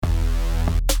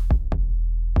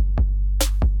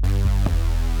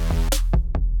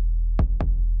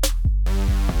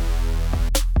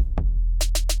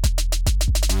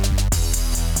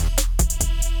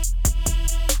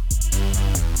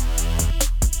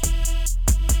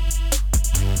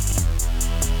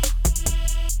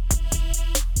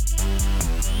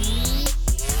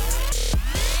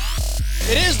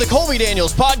the Colby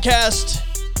Daniels podcast.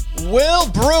 Will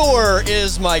Brewer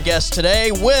is my guest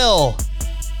today. Will,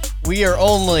 we are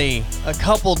only a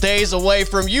couple days away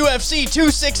from UFC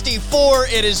 264.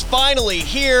 It is finally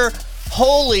here.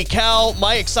 Holy cow,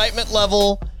 my excitement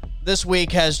level this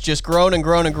week has just grown and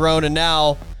grown and grown, and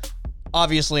now,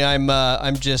 obviously, I'm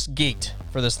just geeked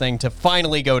for this thing to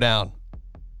finally go down.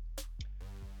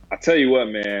 I tell you what,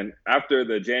 man, after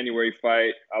the January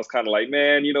fight, I was kind of like,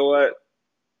 man, you know what?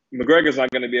 McGregor's not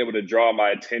going to be able to draw my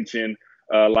attention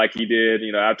like he did.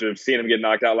 You know, after seeing him get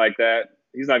knocked out like that,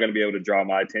 he's not going to be able to draw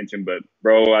my attention. But,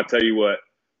 bro, I tell you what,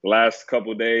 the last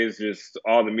couple of days, just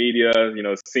all the media, you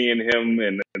know, seeing him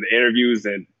and the interviews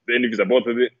that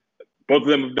both of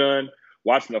them have done,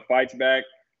 watching the fights back,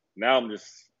 now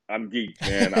I'm geeked,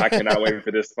 man. I cannot wait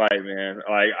for this fight, man.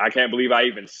 Like, I can't believe I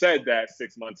even said that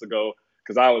 6 months ago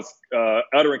because I was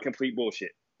uttering complete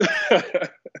bullshit.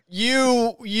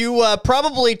 You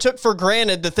probably took for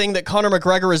granted the thing that Conor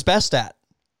McGregor is best at,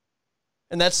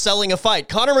 and that's selling a fight.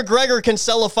 Conor McGregor can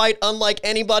sell a fight unlike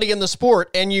anybody in the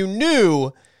sport, and you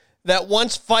knew that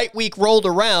once fight week rolled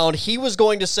around, he was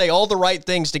going to say all the right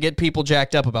things to get people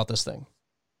jacked up about this thing.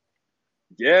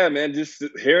 Yeah, man, just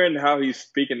hearing how he's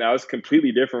speaking now is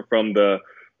completely different from the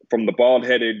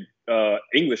bald-headed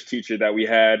English teacher that we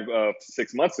had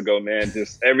 6 months ago, man.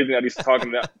 Just everything that he's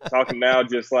talking now,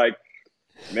 just like,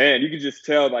 man, you can just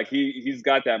tell like he's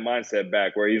got that mindset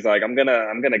back where he's like, I'm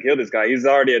gonna kill this guy. He's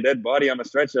already a dead body on a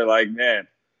stretcher. Like, man,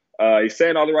 he's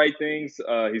saying all the right things.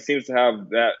 He seems to have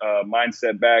that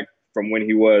mindset back from when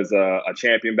he was a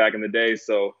champion back in the day.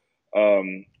 So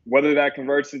whether that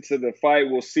converts into the fight,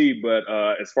 we'll see. But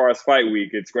as far as fight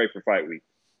week, it's great for fight week.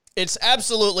 It's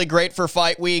absolutely great for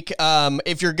fight week.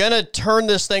 If you're going to turn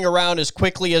this thing around as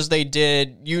quickly as they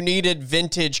did, you needed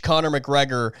vintage Conor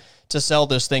McGregor to sell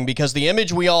this thing, because the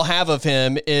image we all have of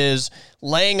him is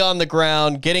laying on the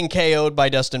ground, getting KO'd by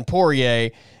Dustin Poirier.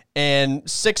 And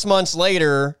 6 months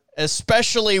later,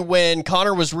 especially when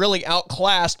Conor was really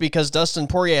outclassed because Dustin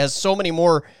Poirier has so many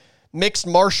more mixed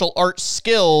martial arts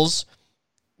skills,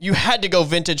 you had to go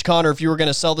vintage Conor if you were going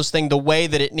to sell this thing the way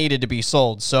that it needed to be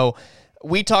sold. So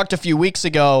we talked a few weeks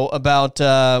ago about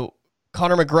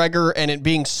Conor McGregor and it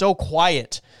being so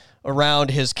quiet around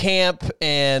his camp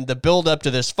and the build-up to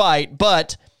this fight,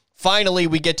 but finally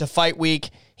we get to fight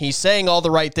week. He's saying all the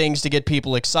right things to get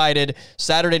people excited.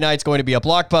 Saturday night's going to be a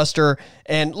blockbuster.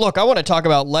 And look, I want to talk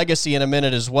about legacy in a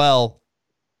minute as well,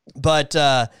 but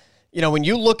when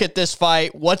you look at this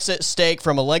fight, what's at stake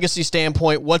from a legacy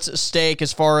standpoint, what's at stake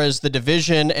as far as the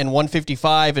division and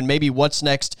 155, and maybe what's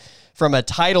next from a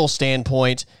title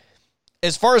standpoint.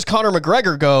 As far as Conor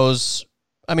McGregor goes,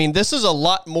 I mean, this is a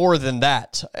lot more than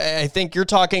that. I think you're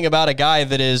talking about a guy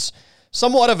that is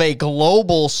somewhat of a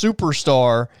global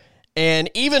superstar, and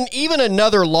even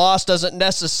another loss doesn't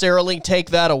necessarily take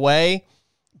that away,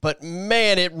 but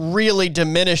man, it really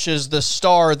diminishes the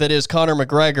star that is Conor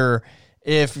McGregor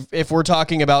if we're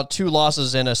talking about two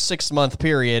losses in a 6-month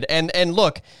period. And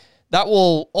look, that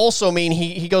will also mean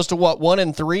he goes to what,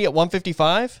 1-3 at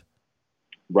 155?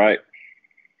 Right.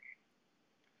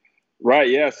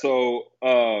 Yeah. So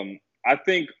I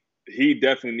think he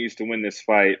definitely needs to win this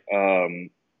fight.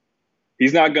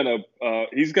 He's not gonna.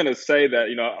 He's gonna say that,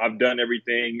 you know, I've done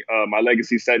everything. My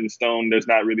legacy's set in stone. There's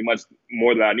not really much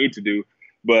more that I need to do.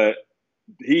 But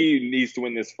he needs to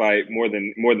win this fight more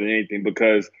than anything,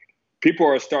 because people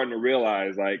are starting to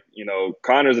realize, like, you know,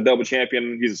 Conor's a double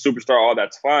champion. He's a superstar. All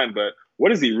that's fine, but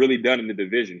what has he really done in the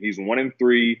division? He's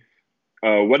 1-3.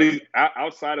 What is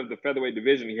outside of the featherweight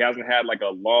division? He hasn't had like a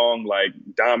long, like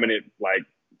dominant, like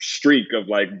streak of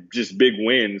like just big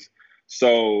wins.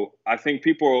 So I think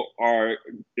people are,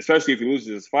 especially if he loses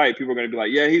this fight, people are going to be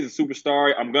like, yeah, he's a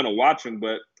superstar. I'm going to watch him,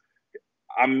 but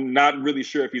I'm not really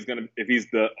sure if he's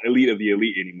the elite of the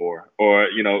elite anymore. Or,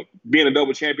 you know, being a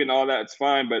double champion, all that, it's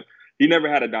fine, but he never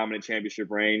had a dominant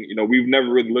championship reign. You know, we've never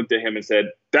really looked at him and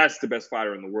said, that's the best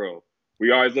fighter in the world.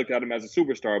 We always looked at him as a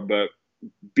superstar, but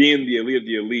being the elite of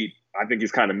the elite, I think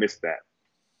he's kind of missed that.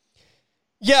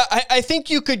 Yeah, I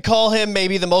think you could call him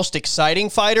maybe the most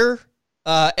exciting fighter.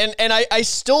 And I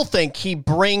still think he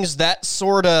brings that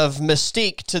sort of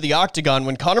mystique to the octagon.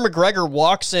 When Conor McGregor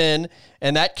walks in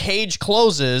and that cage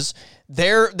closes,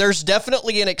 there's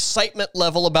definitely an excitement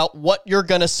level about what you're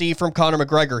going to see from Conor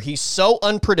McGregor. He's so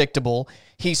unpredictable.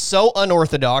 He's so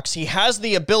unorthodox. He has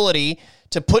the ability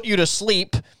to put you to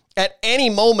sleep at any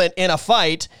moment in a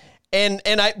fight. And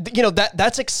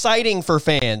that's exciting for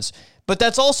fans. But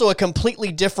that's also a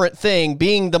completely different thing.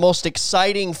 Being the most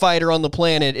exciting fighter on the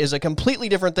planet is a completely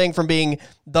different thing from being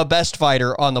the best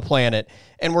fighter on the planet.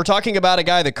 And we're talking about a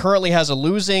guy that currently has a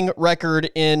losing record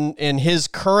in his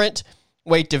current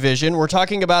weight division. We're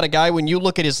talking about a guy, when you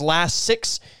look at his last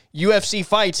 6 UFC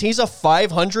fights, he's a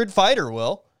 500 fighter,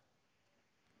 Will.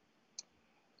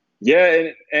 Yeah,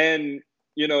 and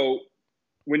you know,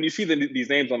 when you see these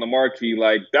names on the marquee,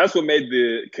 like that's what made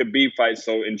the Khabib fight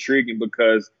so intriguing,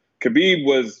 because Khabib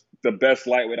was the best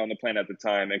lightweight on the planet at the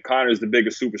time, and Conor is the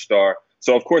biggest superstar.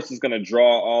 So of course it's going to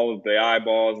draw all of the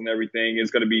eyeballs and everything.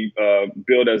 It's going to be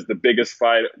billed as the biggest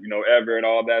fight, ever, and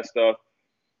all that stuff.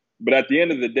 But at the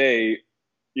end of the day,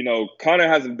 Conor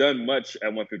hasn't done much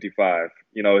at 155.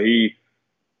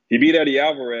 He beat Eddie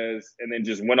Alvarez and then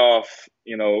just went off,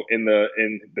 in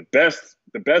the best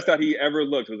that he ever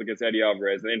looked was against Eddie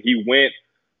Alvarez. And then he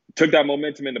took that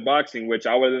momentum into boxing, which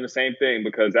I would have done the same thing,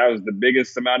 because that was the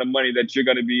biggest amount of money that you're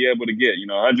going to be able to get.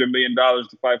 $100 million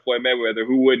to fight Floyd Mayweather.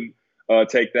 Who wouldn't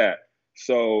take that?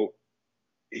 So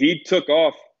he took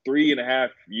off 3.5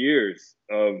 years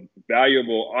of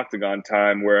valuable octagon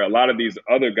time, where a lot of these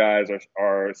other guys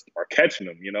are catching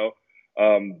him.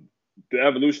 The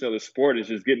evolution of the sport is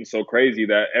just getting so crazy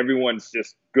that everyone's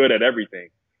just good at everything.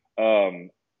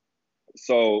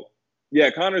 So yeah,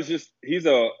 Conor's he's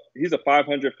a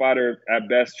 500 fighter at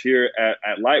best here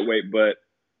at lightweight, but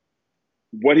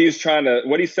what he's setting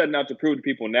out to prove to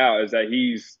people now is that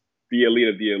he's the elite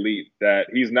of the elite, that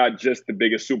he's not just the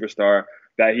biggest superstar,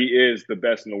 that he is the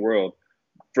best in the world.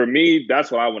 For me, that's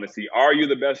what I want to see. Are you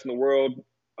the best in the world?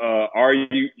 Are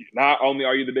you not only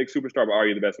are you the big superstar, but are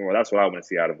you the best in the world? That's what I want to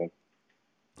see out of him.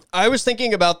 I was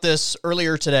thinking about this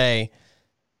earlier today.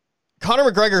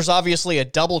 Conor McGregor's obviously a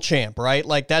double champ, right?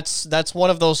 Like that's one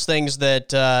of those things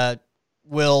that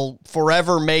will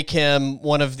forever make him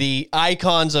one of the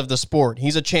icons of the sport.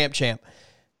 He's a champ.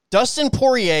 Dustin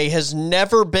Poirier has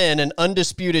never been an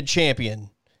undisputed champion.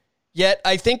 Yet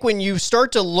I think when you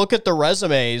start to look at the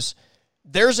resumes,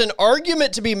 there's an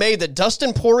argument to be made that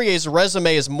Dustin Poirier's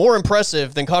resume is more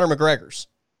impressive than Conor McGregor's.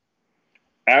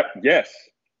 Yes,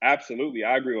 absolutely.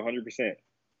 I agree 100%.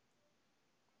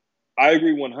 I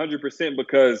agree 100%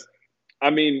 because,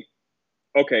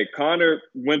 Conor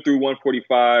went through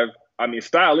 145.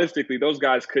 Stylistically, those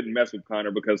guys couldn't mess with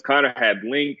Conor because Conor had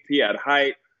length, he had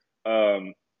height,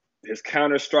 his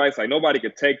counter strikes, like nobody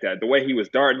could take that. The way he was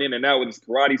darting in and out with his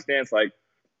karate stance,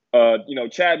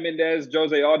 Chad Mendez,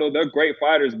 Jose Aldo, they're great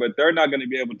fighters, but they're not going to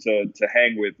be able to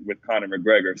hang with Conor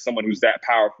McGregor, someone who's that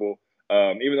powerful.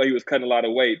 Even though he was cutting a lot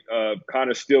of weight,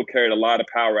 Conor still carried a lot of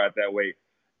power at that weight.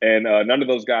 And none of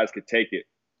those guys could take it.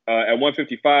 At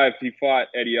 155, he fought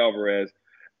Eddie Alvarez.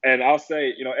 And I'll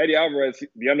say, Eddie Alvarez,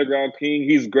 the underground king,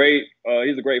 he's great.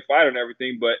 He's a great fighter and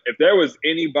everything. But if there was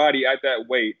anybody at that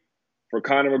weight for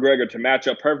Conor McGregor to match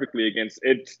up perfectly against,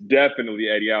 it's definitely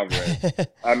Eddie Alvarez.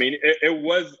 It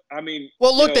was.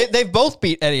 Well, look, they've both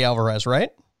beat Eddie Alvarez,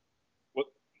 right?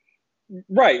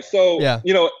 Right. So, yeah.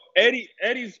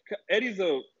 Eddie's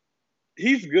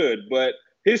he's good, but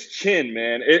his chin,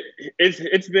 man,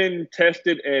 it's been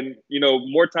tested, and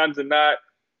more times than not,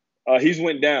 he's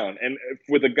went down. And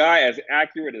with a guy as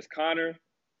accurate as Conor,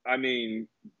 Eddie,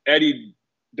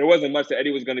 there wasn't much that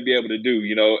Eddie was going to be able to do.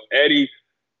 Eddie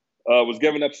was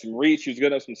giving up some reach, he was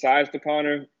giving up some size to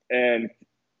Conor, and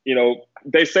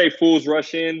they say fools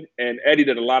rush in, and Eddie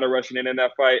did a lot of rushing in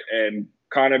that fight, and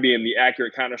Conor, being the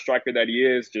accurate counter striker that he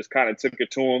is, just kind of took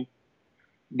it to him.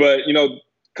 But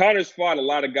Conor's fought a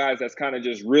lot of guys that's kind of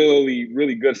just really,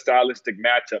 really good stylistic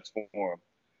matchups for him.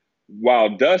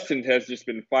 While Dustin has just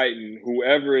been fighting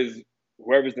whoever's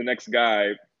the next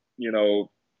guy.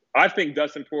 I think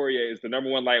Dustin Poirier is the number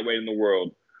one lightweight in the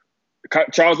world.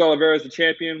 Charles Oliveira is the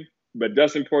champion, but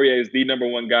Dustin Poirier is the number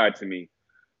one guy to me.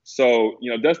 So,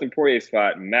 Dustin Poirier's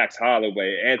fought Max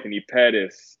Holloway, Anthony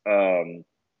Pettis,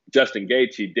 Justin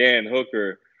Gaethje, Dan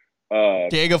Hooker,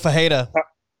 Diego Ferreira,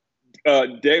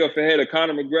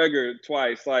 Conor McGregor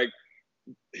twice. Like,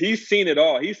 he's seen it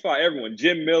all. He's fought everyone.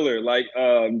 Jim Miller,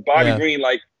 Bobby Green,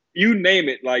 you name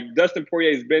it. Like, Dustin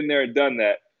Poirier's been there and done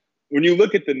that. When you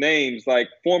look at the names,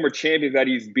 former champions that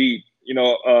he's beat,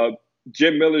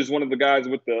 Jim Miller's one of the guys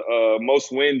with the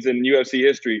most wins in UFC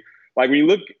history. Like, when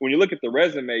you look at the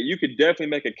resume, you could definitely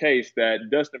make a case that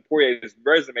Dustin Poirier's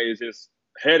resume is just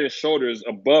head and shoulders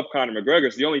above Conor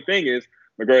McGregor's. The only thing is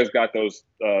McGregor's got those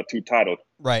 2 titles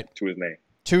to his name.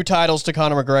 2 titles to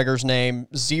Conor McGregor's name,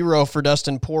 0 for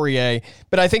Dustin Poirier.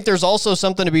 But I think there's also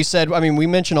something to be said. We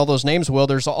mentioned all those names, Will.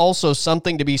 There's also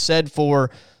something to be said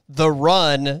for the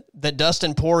run that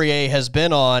Dustin Poirier has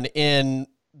been on in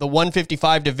the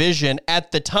 155 division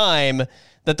at the time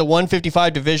that the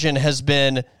 155 division has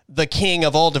been the king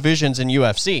of all divisions in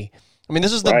UFC.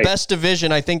 This is the best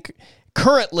division, I think,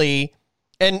 currently,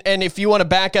 And if you want to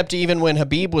back up to even when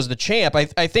Khabib was the champ, I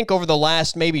think over the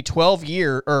last maybe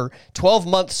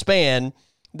 12-month span,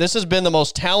 this has been the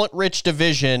most talent-rich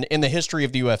division in the history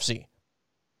of the UFC.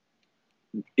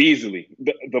 Easily.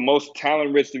 The most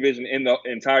talent-rich division in the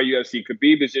entire UFC.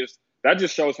 Khabib is that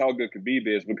just shows how good Khabib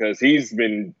is, because he's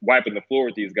been wiping the floor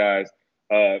with these guys.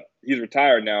 He's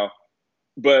retired now.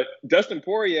 But Dustin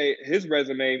Poirier, his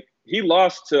resume, he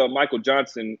lost to Michael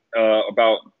Johnson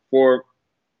about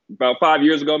 5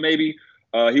 years ago, maybe.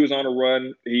 He was on a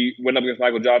run. He went up against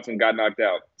Michael Johnson, got knocked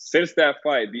out. Since that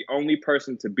fight, the only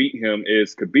person to beat him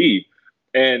is Khabib.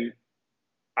 And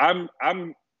I'm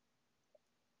going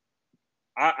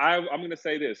to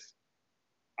say this.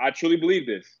 I truly believe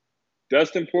this.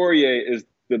 Dustin Poirier is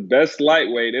the best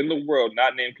lightweight in the world,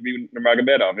 not named Khabib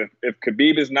Nurmagomedov. If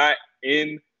Khabib is not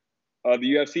in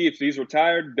the UFC, if he's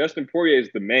retired, Dustin Poirier is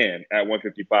the man at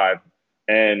 155.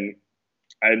 And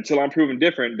until I'm proven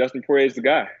different, Dustin Poirier is the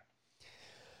guy.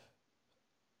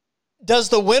 Does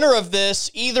the winner of this,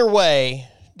 either way,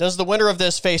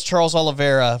 face Charles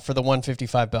Oliveira for the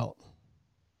 155 belt?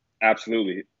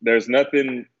 Absolutely. There's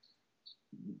nothing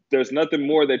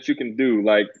more that you can do.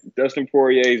 Like, Dustin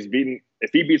Poirier's if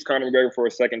he beats Conor McGregor for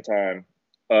a second time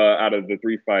out of the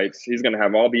 3 fights, he's going to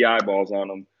have all the eyeballs on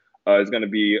him. It's going to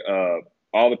be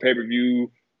all the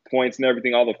pay-per-view points and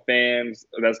everything, all the fans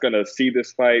that's going to see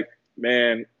this fight.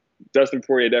 Man, Dustin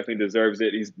Poirier definitely deserves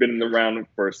it. He's been in the round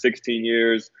for 16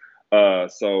 years.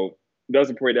 So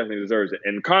Dustin Poirier definitely deserves it.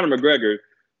 And Conor McGregor,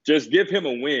 just give him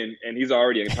a win, and he's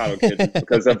already in title contention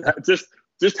because of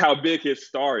just how big his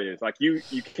star is. Like, you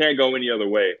can't go any other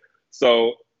way.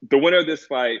 So the winner of this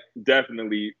fight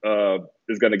definitely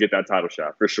is going to get that title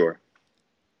shot for sure.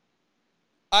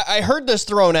 I heard this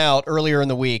thrown out earlier in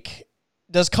the week.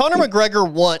 Does Conor McGregor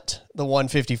want the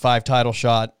 155 title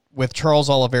shot with Charles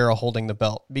Oliveira holding the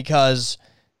belt? Because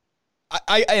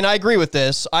I agree with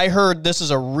this. I heard this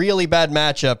is a really bad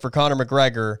matchup for Conor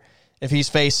McGregor if he's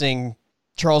facing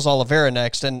Charles Oliveira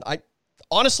next. And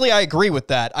honestly, I agree with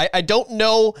that. I don't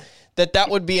know that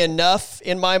would be enough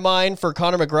in my mind for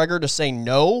Conor McGregor to say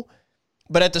no.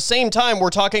 But at the same time, we're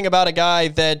talking about a guy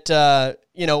that,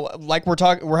 like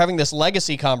we're having this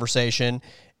legacy conversation,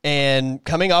 and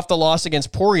coming off the loss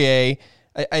against Poirier,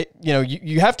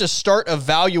 you have to start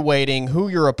evaluating who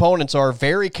your opponents are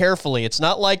very carefully. It's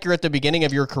not like you're at the beginning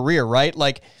of your career, right?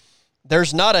 Like,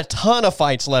 there's not a ton of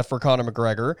fights left for Conor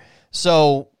McGregor.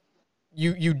 So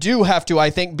you do have to, I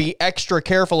think, be extra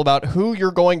careful about who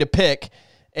you're going to pick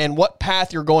and what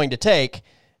path you're going to take.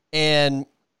 And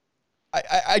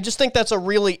I just think that's a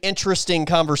really interesting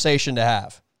conversation to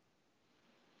have.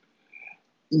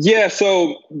 Yeah,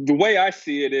 so the way I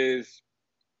see it is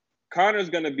Conor's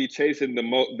going to be chasing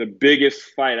the biggest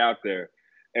fight out there.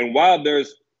 And while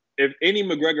if any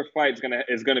McGregor fight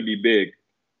is going to be big,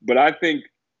 but I think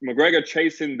McGregor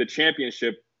chasing the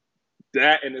championship,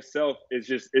 that in itself is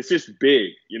just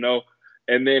big,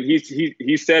 And then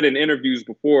he said in interviews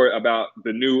before about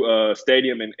the new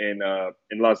stadium in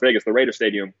Las Vegas, the Raider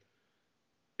Stadium.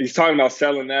 He's talking about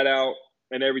selling that out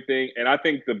and everything. And I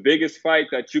think the biggest fight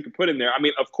that you could put in there, I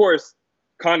mean, of course,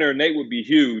 Conor and Nate would be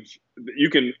huge. You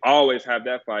can always have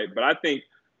that fight. But I think,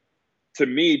 to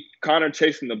me, Conor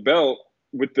chasing the belt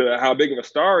with how big of a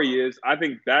star he is, I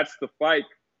think that's the fight.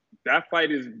 That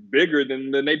fight is bigger than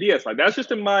the Nate Diaz fight. That's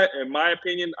just in my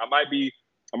opinion. I might be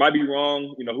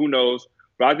wrong. Who knows?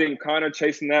 But I think Conor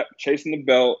chasing the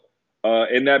belt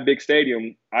in that big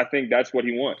stadium, I think that's what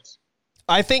he wants.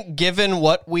 I think given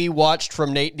what we watched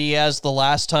from Nate Diaz the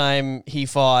last time he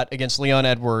fought against Leon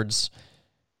Edwards,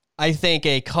 I think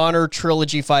a Conor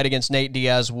trilogy fight against Nate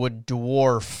Diaz would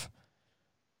dwarf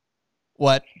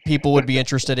what people would be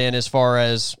interested in as far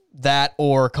as that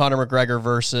or Conor McGregor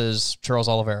versus Charles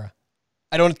Oliveira.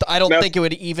 I don't think it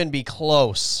would even be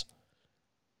close.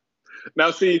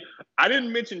 Now, see, I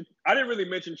didn't really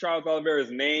mention Charles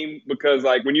Oliveira's name because,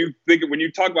 like, when you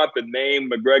talk about the name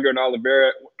McGregor and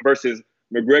Oliveira versus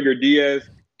McGregor Diaz,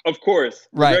 of course,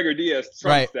 right. McGregor Diaz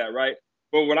trumps that, right?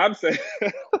 But what I'm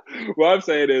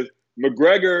saying is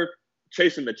McGregor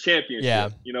chasing the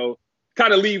championship,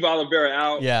 kind of leave Oliveira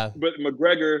out. Yeah. But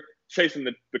McGregor chasing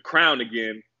the crown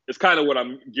again is kind of what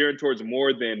I'm gearing towards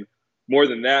more than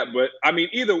that. But I mean,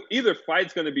 either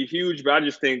fight's going to be huge, but I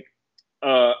just think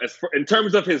in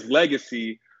terms of his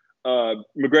legacy,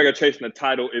 McGregor chasing the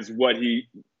title is what he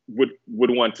would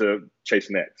want to chase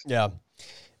next. Yeah.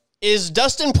 Is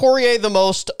Dustin Poirier the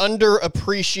most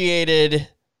underappreciated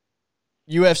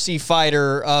UFC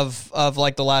fighter of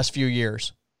like the last few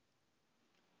years?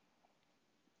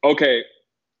 Okay.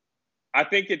 I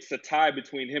think it's a tie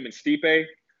between him and Stipe.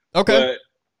 Okay.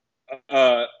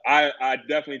 But I I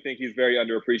definitely think he's very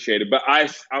underappreciated. But I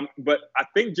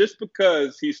think just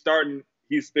because he's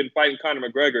been fighting Conor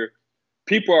McGregor,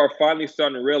 people are finally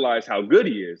starting to realize how good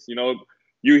he is.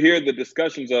 You hear the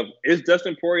discussions of, is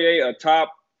Dustin Poirier a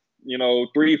top,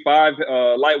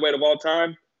 3-5 lightweight of all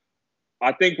time?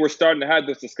 I think we're starting to have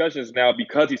those discussions now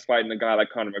because he's fighting a guy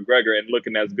like Conor McGregor and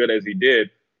looking as good as he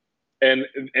did. And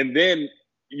then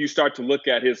you start to look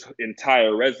at his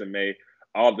entire resume,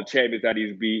 all the champions that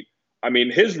he's beat. I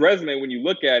mean, his resume, when you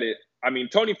look at it, I mean,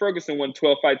 Tony Ferguson won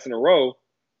 12 fights in a row,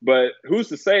 but who's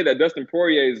to say that Dustin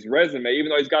Poirier's resume, even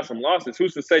though he's got some losses,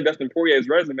 who's to say Dustin Poirier's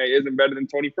resume isn't better than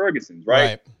Tony Ferguson's,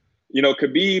 right?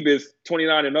 Khabib is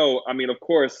 29-0. I mean, of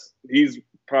course, he's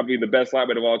probably the best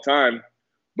lightweight of all time.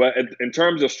 But in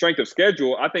terms of strength of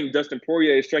schedule, I think Dustin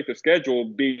Poirier's strength of schedule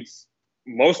beats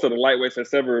most of the lightweights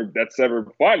that's ever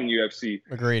fought in UFC.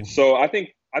 Agreed. So I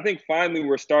think finally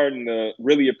we're starting to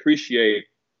really appreciate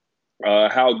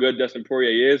how good Dustin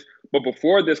Poirier is. But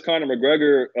before these Conor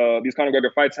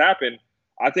McGregor fights happened,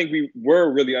 I think we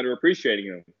were really underappreciating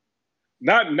him.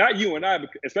 Not you and I,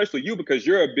 especially you, because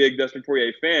you're a big Dustin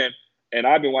Poirier fan, and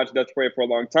I've been watching Dustin Poirier for a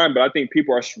long time. But I think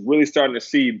people are really starting to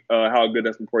see how good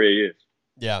Dustin Poirier is.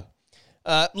 Yeah.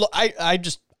 Look, I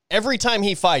just, every time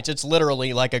he fights, it's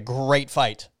literally like a great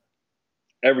fight.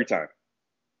 Every time.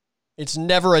 It's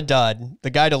never a dud. The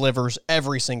guy delivers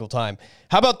every single time.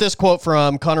 How about this quote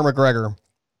from Conor McGregor?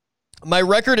 My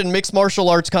record in mixed martial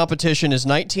arts competition is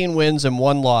 19 wins and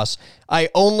 1 loss. I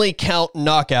only count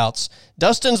knockouts.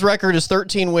 Dustin's record is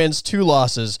 13 wins, 2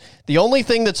 losses. The only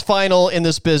thing that's final in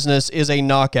this business is a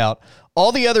knockout.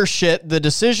 All the other shit, the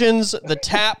decisions, the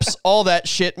taps, all that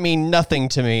shit mean nothing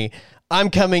to me. I'm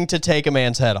coming to take a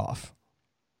man's head off.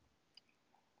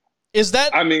 Is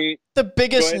that the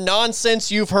biggest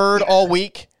nonsense you've heard all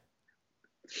week?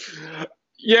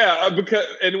 Yeah,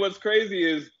 and what's crazy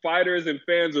is fighters and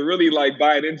fans are really like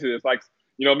buying into this. Like,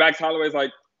 Max Holloway's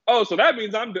like, oh, so that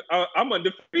means I'm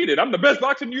undefeated. I'm the best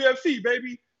boxer in UFC,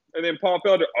 baby. And then Paul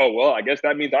Felder, oh, well, I guess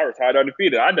that means I retired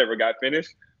undefeated. I never got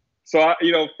finished. So,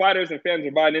 fighters and fans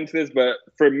are buying into this. But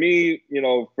for me,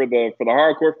 for the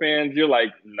hardcore fans, you're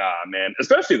like, nah, man.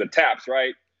 Especially the taps,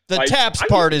 right? The taps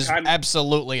part is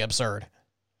absolutely absurd.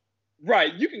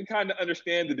 Right. You can kind of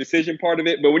understand the decision part of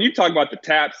it. But when you talk about the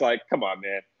taps, like, come on,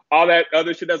 man. All that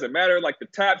other shit doesn't matter. Like the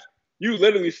taps, you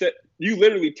literally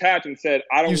tapped and said,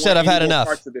 I don't want I've had enough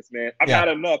parts of this, man. I've had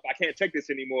enough. I can't take this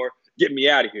anymore. Get me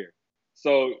out of here.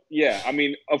 So, yeah, I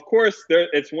mean, of course,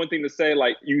 it's one thing to say,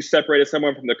 like, you separated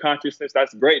someone from the consciousness.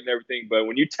 That's great and everything. But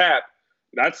when you tap,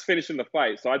 that's finishing the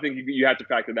fight. So I think you have to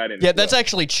factor that in. Yeah, that's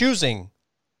actually choosing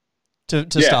to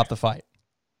stop the fight.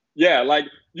 Yeah, like,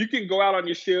 you can go out on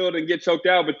your shield and get choked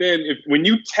out. But then when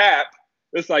you tap,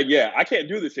 it's like, yeah, I can't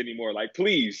do this anymore. Like,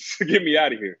 please, get me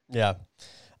out of here. Yeah.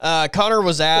 Conor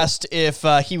was asked if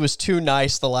he was too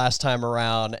nice the last time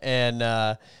around, and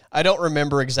I don't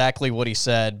remember exactly what he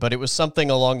said, but it was something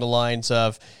along the lines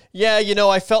of, yeah,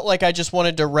 I felt like I just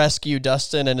wanted to rescue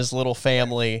Dustin and his little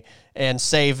family and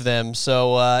save them.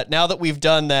 So now that we've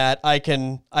done that, I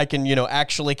can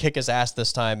actually kick his ass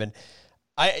this time. And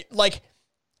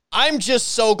I'm just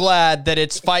so glad that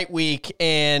it's fight week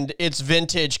and it's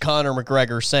vintage Conor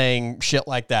McGregor saying shit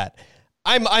like that.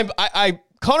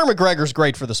 Conor McGregor's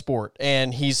great for the sport,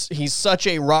 and he's such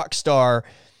a rock star.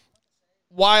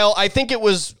 While I think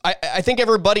I think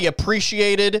everybody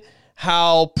appreciated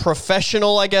how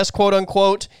professional, I guess, quote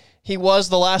unquote, he was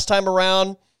the last time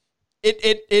around,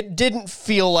 it didn't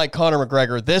feel like Conor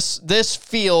McGregor. This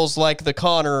feels like the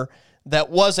Conor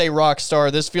that was a rock star.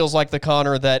 This feels like the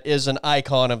Conor that is an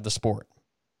icon of the sport.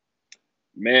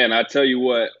 Man, I tell you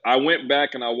what, I went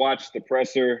back and I watched the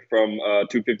presser from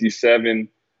 257.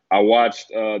 I watched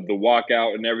the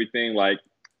walkout and everything. Like,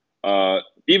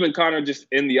 even Conor just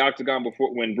in the octagon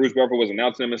before, when Bruce Buffer was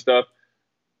announcing him and stuff.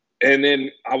 And then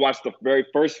I watched the very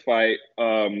first fight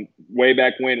way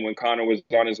back when Conor was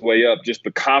on his way up, just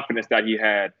the confidence that he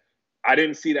had. I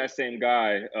didn't see that same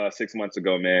guy 6 months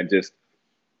ago, man. Just,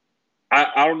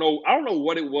 I don't know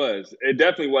what it was. It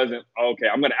definitely wasn't, okay,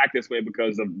 I'm going to act this way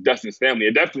because of Dustin's family.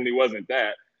 It definitely wasn't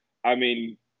that. I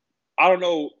mean, I don't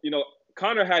know,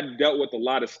 Conor had dealt with a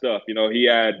lot of stuff. He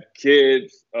had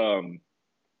kids.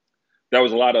 There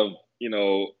was a lot of,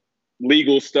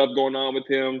 legal stuff going on with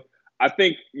him. I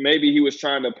think maybe he was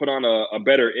trying to put on a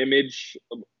better image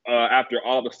after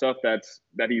all the stuff that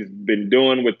he's been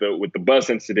doing with the bus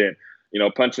incident,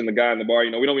 punching the guy in the bar. We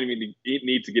don't even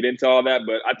need to get into all that,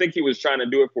 but I think he was trying to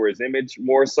do it for his image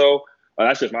more so.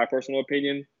 That's just my personal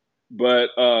opinion. But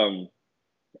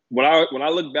when I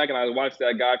look back and I watched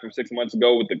that guy from 6 months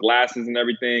ago with the glasses and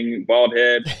everything, bald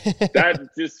head, that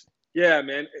just Yeah,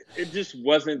 man, it just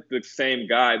wasn't the same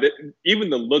guy. Even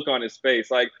the look on his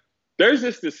face, like there's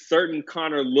just this certain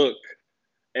Conor look,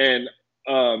 and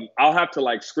I'll have to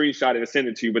like screenshot it and send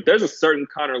it to you. But there's a certain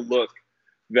Conor look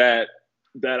that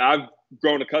I've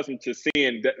grown accustomed to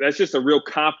seeing. That's just a real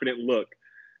confident look,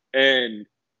 and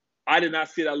I did not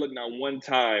see that look not one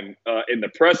time in the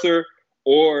presser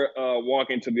or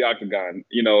walking to the octagon.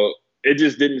 You know, it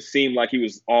just didn't seem like he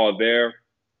was all there.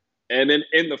 And then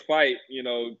in the fight, you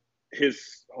know,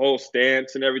 his whole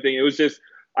stance and everything, it was just,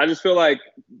 I just feel like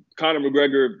Conor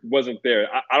McGregor wasn't there.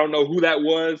 I don't know who that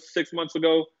was 6 months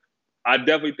ago. I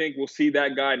definitely think we'll see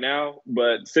that guy now,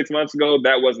 but 6 months ago,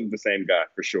 that wasn't the same guy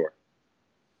for sure.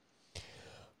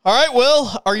 All right,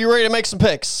 Will, are you ready to make some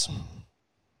picks?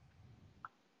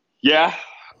 Yeah,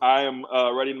 I am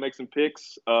ready to make some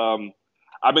picks.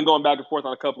 I've been going back and forth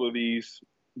on a couple of these,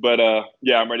 but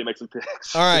yeah, I'm ready to make some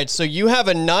picks. All right, so you have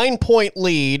a 9-point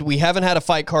lead. We haven't had a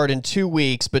fight card in 2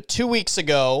 weeks, but 2 weeks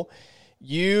ago,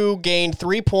 you gained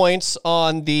 3 points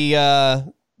on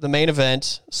the main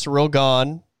event, Cyril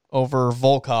Gane over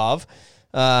Volkov.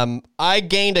 I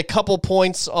gained a couple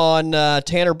points on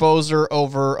Tanner Boser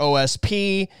over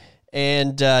OSP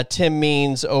and Tim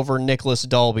Means over Nicholas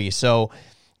Dalby. So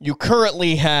you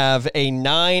currently have a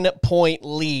 9-point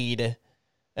lead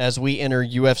as we enter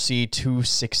UFC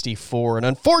 264. And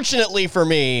unfortunately for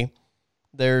me,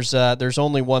 there's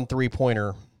only one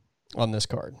 3-pointer on this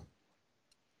card.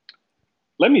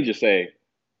 Let me just say,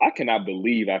 I cannot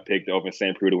believe I picked Open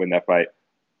St. Preux to win that fight.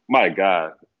 My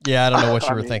God. Yeah, I don't know what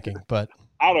you were thinking, but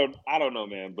I don't know,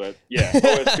 man. But yeah,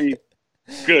 OSP,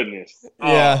 goodness.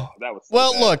 Yeah. Oh, that was so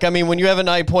well, bad. look, I mean, when you have a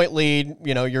 9-point lead,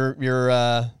 you know,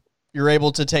 you're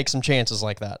able to take some chances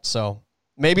like that. So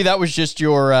maybe that was just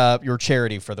your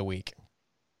charity for the week.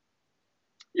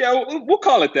 Yeah, we'll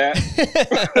call it that.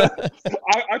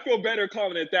 I feel better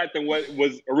calling it that than what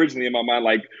was originally in my mind.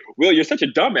 Like, Will, you're such a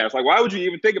dumbass. Like, why would you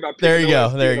even think about picking There you go.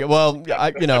 OSP? There you go. Well,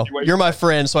 you're my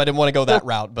friend, so I didn't want to go that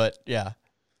route, but yeah.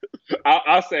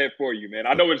 I'll say it for you, man.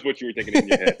 I know it's what you were thinking in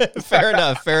your head. Fair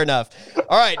enough.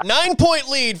 All right, 9-point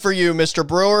lead for you, Mr.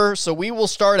 Brewer. So we will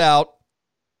start out,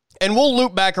 and we'll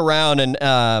loop back around,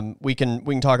 and we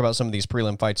can talk about some of these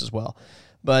prelim fights as well.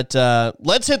 But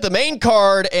let's hit the main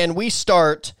card, and we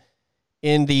start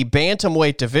in the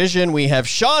bantamweight division. We have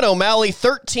Sean O'Malley,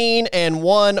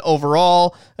 13-1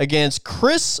 overall, against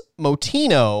Chris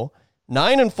Motino,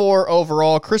 9-4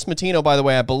 overall. Chris Motino, by the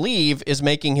way, I believe, is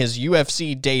making his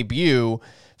UFC debut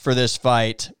for this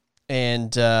fight.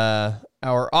 And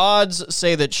our odds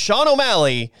say that Sean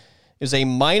O'Malley is a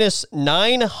minus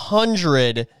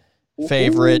 900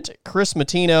 favorite. Chris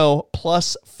Motino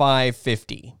plus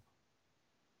 550.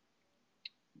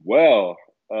 Well,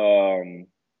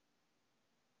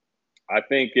 I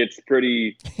think it's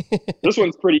pretty. This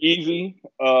one's pretty easy.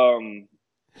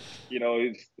 You know,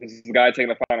 this is a guy taking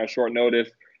the fight on short notice.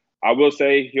 I will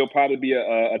say he'll probably be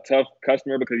a tough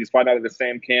customer because he's fighting out of the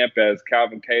same camp as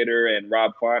Calvin Kattar and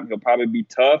Rob Font. He'll probably be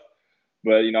tough,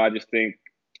 but you know, I just think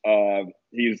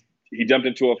he jumped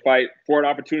into a fight for an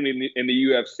opportunity in the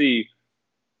UFC.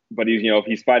 But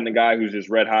he's fighting a guy who's just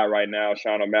red hot right now,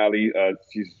 Sean O'Malley.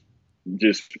 He's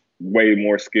just way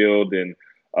more skilled, and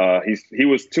he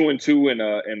was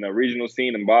 2-2 in the regional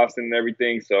scene in Boston and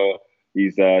everything. So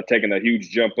he's taking a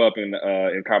huge jump up in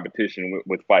competition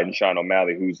with fighting Sean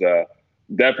O'Malley, who's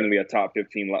definitely a top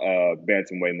 15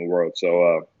 bantamweight in the world.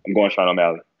 So I'm going Sean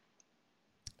O'Malley.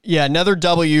 Yeah, another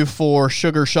W for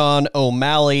Sugar Sean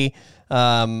O'Malley.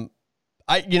 I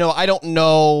don't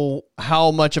know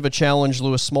how much of a challenge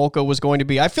Louis Smolka was going to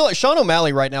be. I feel like Sean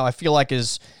O'Malley right now,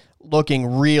 is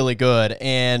looking really good.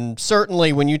 And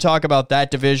certainly when you talk about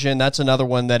that division, that's another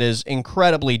one that is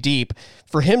incredibly deep.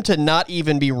 For him to not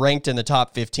even be ranked in the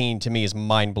top 15 to me is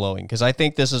mind-blowing, because I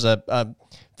think this is a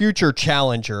future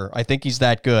challenger. I think he's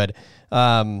that good.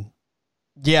 I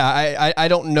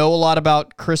don't know a lot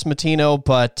about Chris Motino,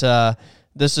 but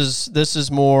this is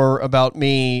more about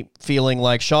me feeling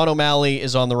like Sean O'Malley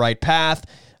is on the right path.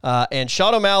 And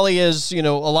Sean O'Malley is, a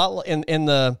lot in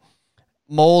the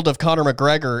mold of Conor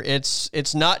McGregor.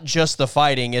 It's not just the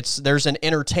fighting. There's an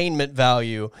entertainment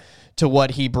value to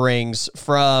what he brings,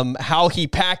 from how he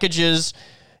packages,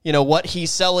 what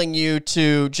he's selling you,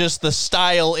 to just the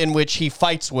style in which he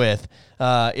fights with.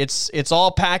 It's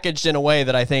all packaged in a way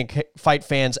that I think fight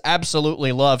fans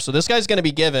absolutely love. So this guy's going to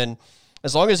be given,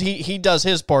 as long as he does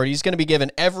his part, he's going to be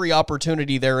given every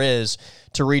opportunity there is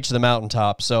to reach the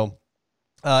mountaintop. So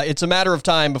it's a matter of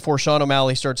time before Sean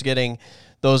O'Malley starts getting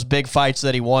those big fights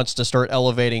that he wants to start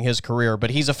elevating his career. But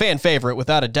he's a fan favorite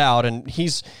without a doubt, and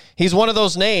he's one of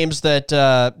those names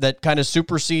that kind of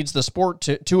supersedes the sport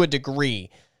to a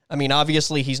degree. I mean,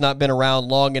 obviously he's not been around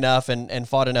long enough and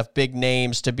fought enough big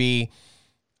names to be,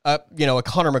 a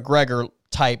Conor McGregor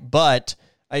type, but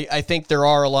I think there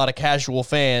are a lot of casual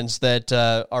fans that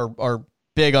are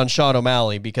big on Sean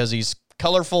O'Malley because he's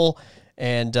colorful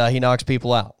and he knocks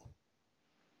people out.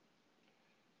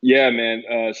 Yeah,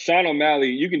 man. Sean O'Malley,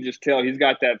 you can just tell he's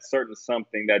got that certain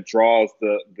something that draws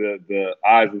the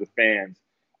eyes of the fans.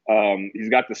 He's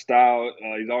got the style.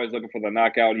 He's always looking for the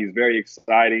knockout. He's very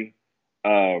exciting.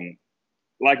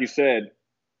 Like you said,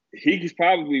 he's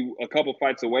probably a couple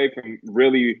fights away from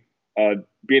really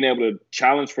being able to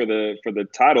challenge for the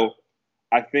title.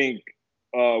 I think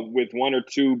with one or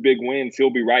two big wins, he'll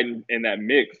be right in that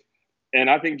mix. And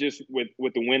I think just with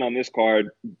the win on this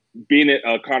card, being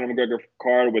a Conor McGregor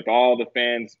card with all the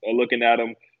fans looking at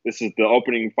him, this is the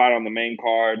opening fight on the main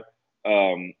card.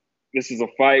 This is a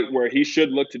fight where he should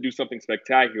look to do something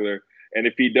spectacular. And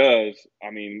if he does,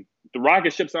 I mean, the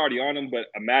rocket ship's already on him, but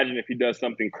imagine if he does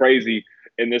something crazy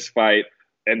in this fight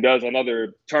and does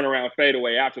another turnaround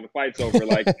fadeaway after the fight's over.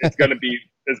 Like it's gonna be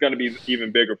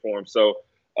even bigger for him. So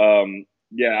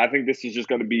yeah, I think this is just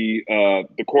going to be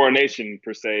the coronation,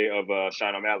 per se, of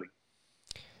Sean O'Malley.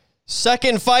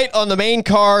 Second fight on the main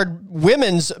card,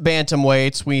 women's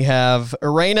bantamweights. We have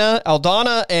Irina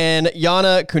Aldana and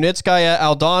Yana Kunitskaya.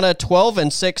 Aldana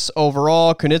 12-6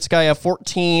 overall. Kunitskaya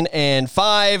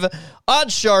 14-5.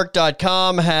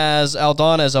 Oddshark.com has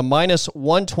Aldana as a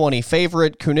 -120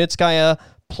 favorite. Kunitskaya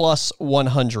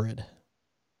 +100.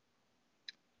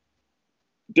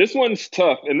 This one's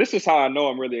tough, and this is how I know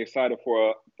I'm really excited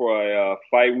for a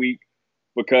fight week,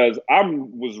 because I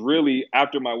was really,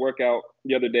 after my workout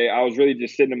the other day, I was really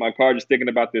just sitting in my car just thinking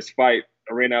about this fight,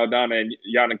 Irina Aldana and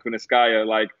Yana Kunitskaya.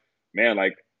 Like, man,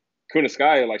 like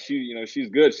Kunitskaya, like she's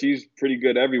good, she's pretty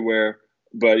good everywhere,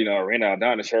 but Irina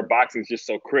Aldana, her boxing is just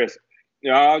so crisp.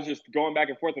 I was just going back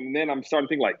and forth, and then I'm starting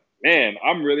to think like, man,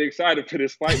 I'm really excited for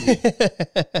this fight week.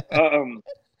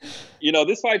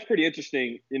 This fight's pretty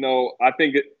interesting. I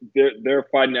think they're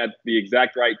fighting at the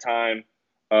exact right time.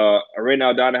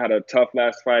 Irina Aldana had a tough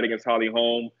last fight against Holly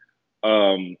Holm.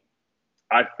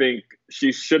 I think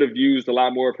she should have used a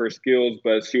lot more of her skills,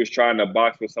 but she was trying to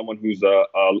box with someone who's a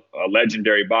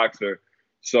legendary boxer.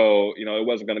 So, it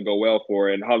wasn't going to go well for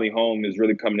her. And Holly Holm is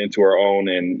really coming into her own,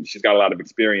 and she's got a lot of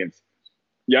experience.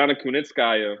 Yana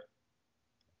Kunitskaya,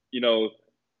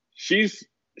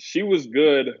 she was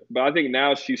good, but I think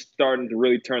now she's starting to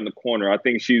really turn the corner. I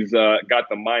think she's got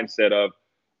the mindset of,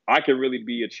 I can really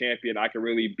be a champion. I can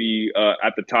really be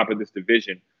at the top of this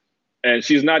division. And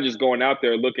she's not just going out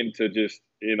there looking to just,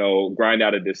 grind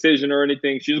out a decision or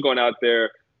anything. She's going out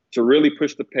there to really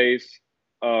push the pace.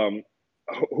 Who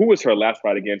was her last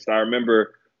fight against? I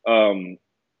remember her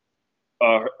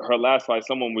last fight,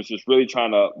 someone was just really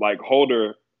trying to hold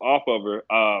her off of her.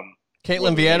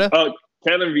 Caitlin Vieira?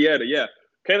 Caitlin Vieira, yeah.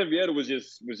 Caitlin Vieira was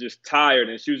just tired,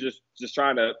 and she was just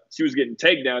trying to. She was getting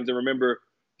takedowns, and remember,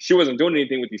 she wasn't doing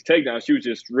anything with these takedowns. She was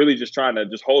just really just trying to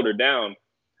just hold her down.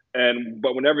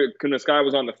 But whenever Kunitskaya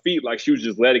was on the feet, she was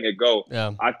just letting it go.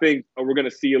 Yeah. I think we're going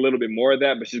to see a little bit more of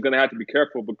that, but she's going to have to be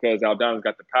careful because Aldana's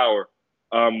got the power.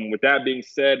 With that being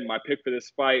said, my pick for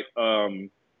this fight, I'm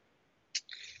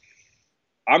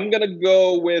going to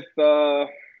go with.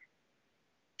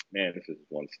 Man,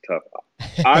 one's tough.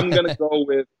 I'm going to go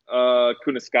with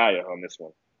Kunitskaya on this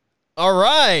one. All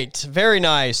right. Very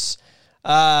nice.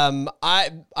 I'm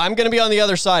going to be on the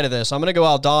other side of this. I'm going to go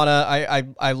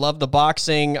Aldana. I love the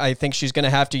boxing. I think she's going to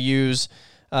have to use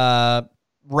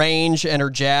range and her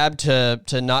jab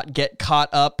to not get caught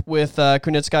up with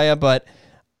Kunitskaya. But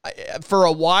for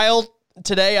a while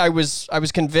today, I was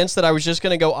convinced that I was just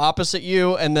going to go opposite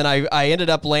you, and then I ended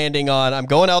up landing on I'm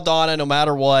going Aldana no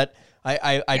matter what.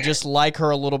 I just like her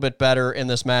a little bit better in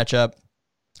this matchup.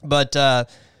 But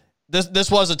this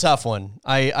was a tough one.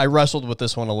 I wrestled with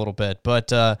this one a little bit.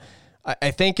 But I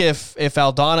think if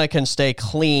Aldana can stay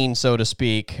clean, so to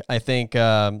speak, I think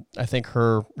her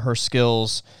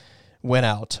skills win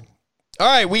out. All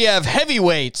right, we have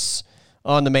heavyweights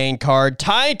on the main card.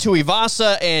 Tai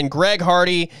Tuivasa and Greg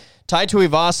Hardy. Tai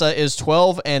Tuivasa is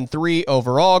 12-3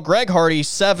 overall. Greg Hardy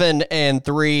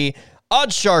 7-3.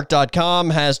 Oddshark.com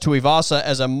has Tuivasa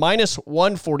as a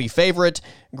 -140 favorite.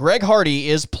 Greg Hardy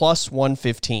is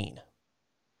 +115.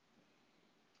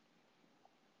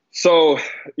 So,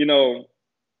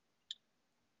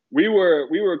 we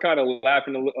were kind of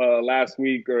laughing last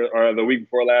week or the week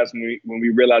before last when we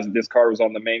realized that this card was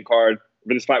on the main card.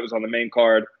 This fight was on the main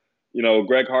card.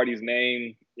 Greg Hardy's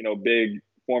name, big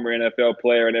former NFL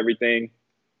player and everything.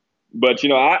 But,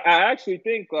 I actually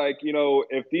think,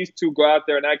 if these two go out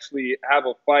there and actually have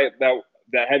a fight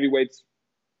that heavyweights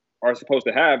are supposed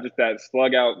to have, just that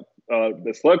slug out,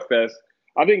 the slugfest.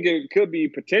 I think it could be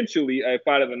potentially a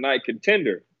fight of the night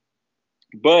contender.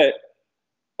 But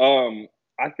I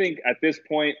think at this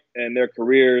point in their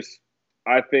careers,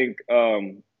 I think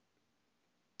Tai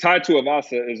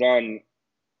Tuivasa is on.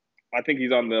 I think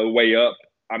he's on the way up.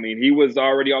 I mean, he was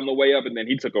already on the way up, and then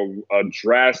he took a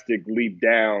drastic leap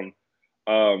down,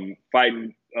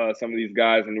 fighting some of these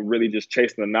guys and really just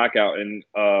chasing the knockout. And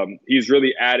he's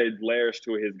really added layers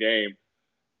to his game.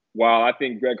 While I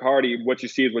think Greg Hardy, what you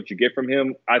see is what you get from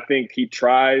him. I think he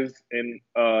tries in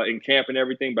camp and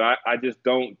everything, but I just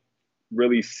don't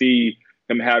really see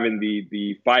him having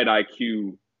the fight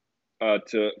IQ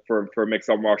for mixed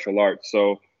martial arts.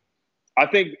 So I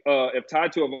think if Tai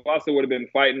Tuivasa would have been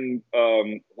fighting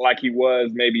like he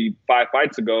was maybe 5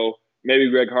 fights ago, maybe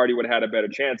Greg Hardy would have had a better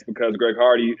chance because Greg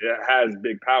Hardy has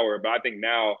big power. But I think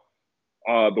now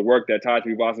the work that Tai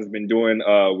Tuivasa has been doing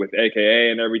with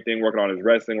AKA and everything, working on his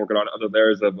wrestling, working on other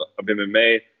layers of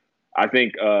MMA, I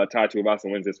think Tai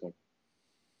Tuivasa wins this one.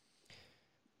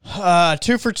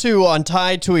 2 for 2 on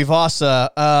Tai Tuivasa.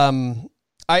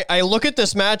 I look at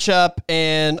this matchup,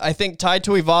 and I think Tai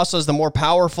Tuivasa is the more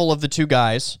powerful of the two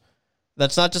guys.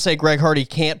 That's not to say Greg Hardy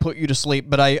can't put you to sleep,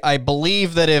 but I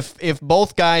believe that if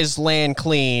both guys land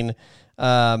clean,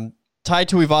 Tai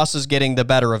Tuivasa is getting the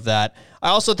better of that. I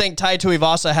also think Tai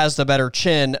Tuivasa has the better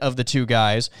chin of the two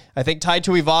guys. I think Tai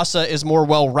Tuivasa is more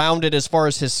well-rounded as far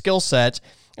as his skill set,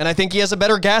 and I think he has a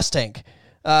better gas tank.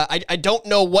 I don't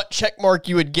know what checkmark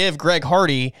you would give Greg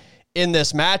Hardy in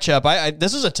this matchup.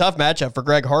 This is a tough matchup for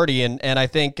Greg Hardy, and I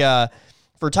think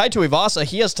for Tai Tuivasa,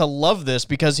 he has to love this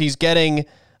because he's getting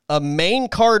a main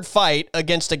card fight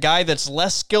against a guy that's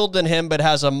less skilled than him but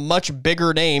has a much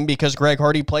bigger name because Greg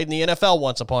Hardy played in the NFL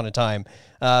once upon a time.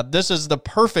 This is the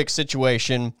perfect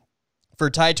situation for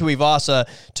Tai Tuivasa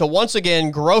to once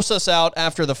again gross us out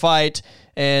after the fight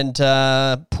and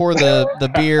pour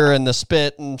the beer and the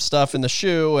spit and stuff in the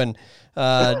shoe, and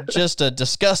just a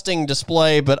disgusting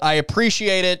display, but I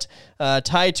appreciate it.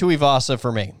 Tai Tuivasa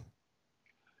for me.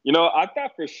 You know, I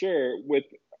thought for sure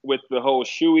with the whole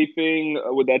shoey thing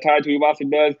with that Tai Tuivasa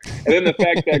does, and then the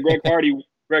fact that Greg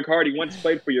Hardy once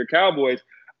played for your Cowboys,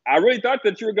 I really thought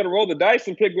that you were going to roll the dice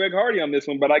and pick Greg Hardy on this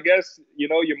one, but I guess, you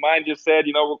know, your mind just said,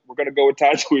 you know, we're going to go with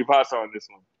Tai Tuivasa on this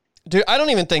one. Dude, I don't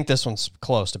even think this one's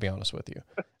close, to be honest with you.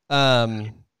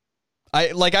 I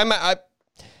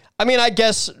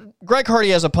guess Greg Hardy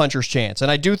has a puncher's chance,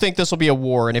 and I do think this will be a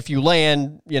war, and if you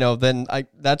land, you know, then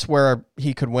that's where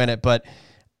he could win it, but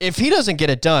if he doesn't get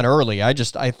it done early, I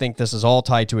think this is all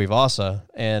Tai Tuivasa,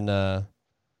 and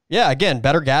again,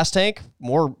 better gas tank,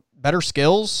 better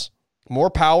skills, more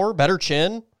power, better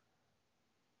chin.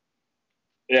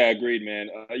 Yeah, agreed, man.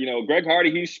 You know, Greg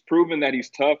Hardy, he's proven that he's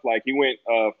tough. Like, he went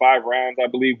 5 rounds, I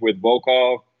believe, with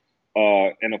Volkov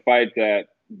in a fight that,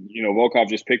 you know, Volkov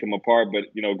just picked him apart. But,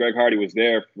 you know, Greg Hardy was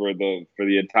there for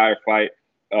the entire fight.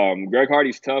 Greg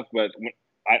Hardy's tough, but,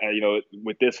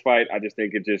 with this fight, I just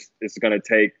think it's going to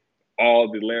take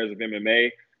all the layers of MMA.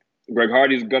 Greg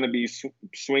Hardy's going to be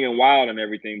swinging wild and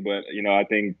everything, but, you know, I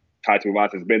think Tai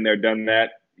Tuivasa has been there, done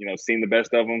that, you know, seen the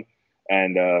best of them,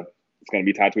 and it's going to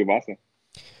be Tai Tuivasa.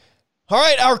 All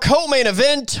right, our co-main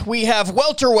event, we have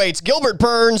welterweights Gilbert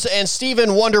Burns and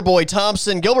Stephen Wonderboy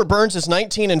Thompson. Gilbert Burns is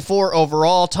 19-4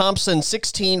 overall. Thompson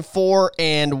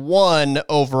 16-4-1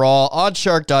 overall.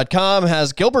 Oddshark.com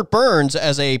has Gilbert Burns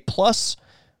as a plus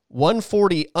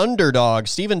 140 underdog.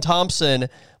 Stephen Thompson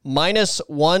minus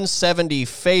 170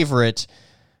 favorite,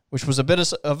 which was a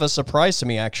bit of a surprise to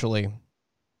me, actually.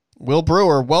 Will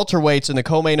Brewer, welterweights in the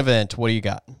co-main event. What do you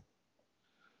got?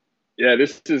 Yeah,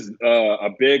 this is a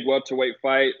big welterweight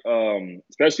fight,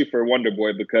 especially for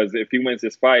Wonderboy, because if he wins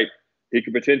this fight, he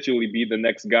could potentially be the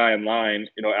next guy in line,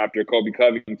 you know, after Kobe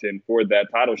Covington for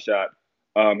that title shot.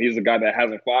 He's a guy that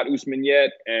hasn't fought Usman yet,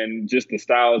 and just the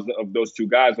styles of those two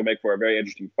guys will make for a very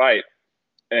interesting fight.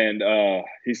 And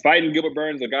he's fighting Gilbert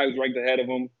Burns, a guy who's ranked ahead of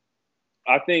him.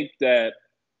 I think that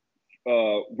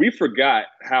we forgot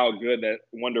how good that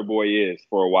Wonderboy is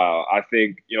for a while. I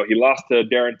think, you know, he lost to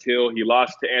Darren Till. He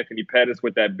lost to Anthony Pettis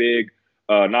with that big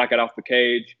knockout off the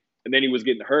cage. And then he was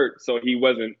getting hurt, so he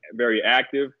wasn't very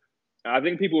active. I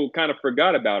think people kind of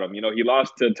forgot about him. You know, he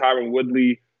lost to Tyron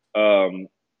Woodley when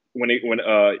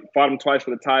fought him twice for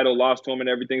the title, lost to him and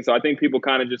everything. So I think people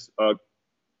kind of just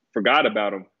forgot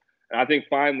about him. And I think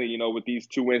finally, you know, with these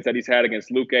 2 wins that he's had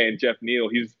against Luque and Jeff Neal,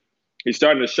 he's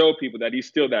starting to show people that he's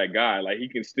still that guy. Like,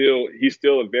 he's still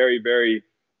a very, very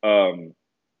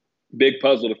big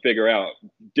puzzle to figure out,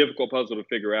 difficult puzzle to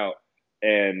figure out.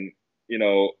 And, you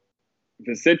know,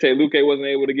 Vicente Luque wasn't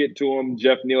able to get to him.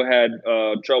 Jeff Neal had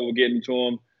trouble getting to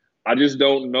him. I just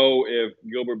don't know if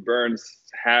Gilbert Burns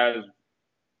has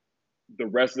the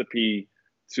recipe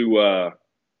to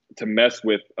mess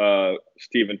with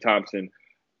Stephen Thompson.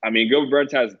 I mean, Gilbert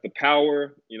Burns has the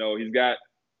power. He's got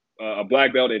a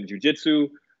black belt in jiu-jitsu.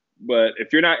 But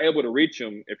if you're not able to reach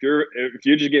him, if you're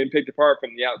just getting picked apart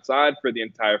from the outside for the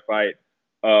entire fight,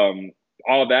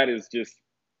 all of that is just,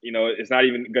 it's not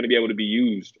even going to be able to be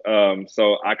used.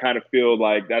 So I kind of feel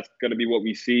like that's going to be what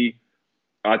we see.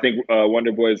 I think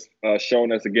Wonder Boy's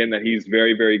shown us again that he's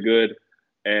very, very good.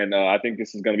 And I think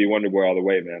this is going to be Wonder Boy all the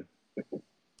way, man.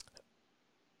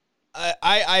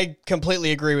 I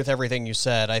completely agree with everything you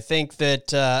said. I think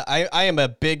that I am a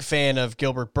big fan of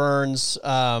Gilbert Burns.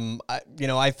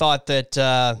 I thought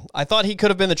he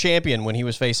could have been the champion when he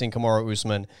was facing Kamaru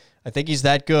Usman. I think he's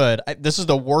that good. This is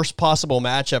the worst possible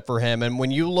matchup for him. And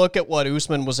when you look at what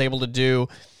Usman was able to do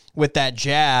with that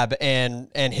jab and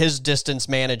his distance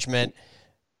management,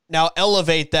 now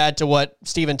elevate that to what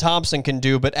Stephen Thompson can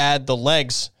do, but add the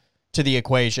legs to the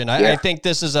equation. I think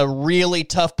this is a really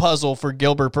tough puzzle for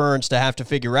Gilbert Burns to have to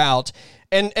figure out.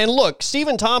 And look,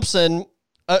 Stephen Thompson,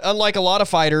 unlike a lot of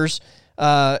fighters,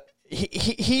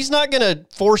 he's not going to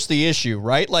force the issue,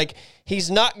 right? Like, he's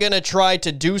not going to try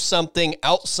to do something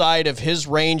outside of his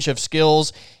range of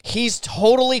skills. He's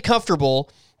totally comfortable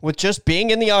with just being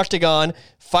in the octagon,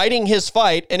 fighting his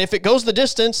fight, and if it goes the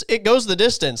distance, it goes the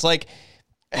distance. Like,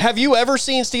 have you ever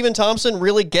seen Stephen Thompson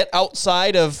really get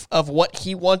outside of what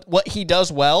he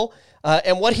does well?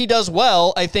 And what he does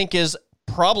well, I think, is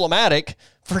problematic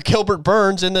for Gilbert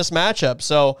Burns in this matchup.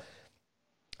 So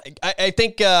I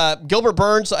think Gilbert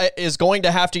Burns is going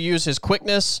to have to use his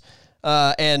quickness.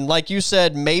 And like you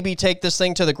said, maybe take this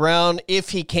thing to the ground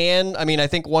if he can. I mean, I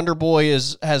think Wonder Boy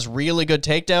has really good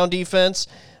takedown defense.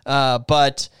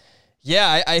 But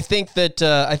yeah, I think that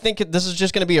this is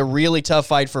just going to be a really tough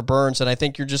fight for Burns, and I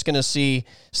think you're just going to see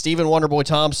Stephen Wonderboy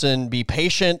Thompson be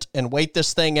patient and wait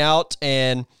this thing out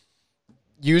and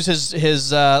use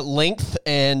his length,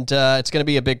 and it's going to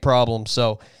be a big problem.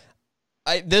 So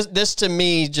this to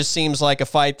me just seems like a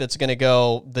fight that's going to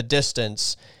go the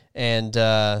distance, and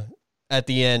at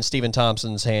the end, Stephen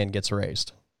Thompson's hand gets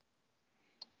raised.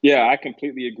 Yeah, I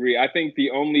completely agree. I think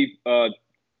the only,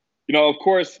 of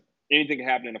course, anything can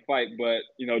happen in a fight, but,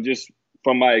 just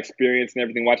from my experience and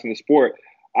everything watching the sport,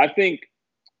 I think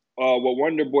what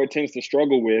Wonder Boy tends to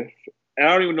struggle with, and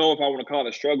I don't even know if I want to call it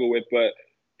a struggle with, but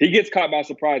he gets caught by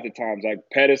surprise at times. Like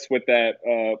Pettis with that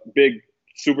big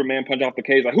Superman punch off the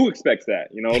cage. Like, who expects that?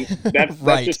 That's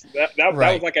right. That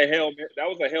was like a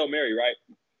Hail Mary, right?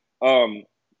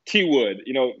 T Wood,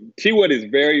 T Wood is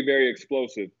very, very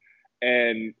explosive,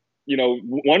 and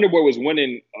Wonder Boy was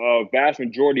winning a vast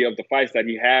majority of the fights that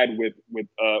he had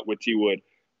with T Wood.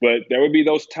 But there would be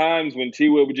those times when T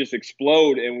Wood would just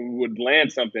explode and would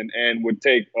land something and would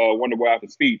take Wonder Boy off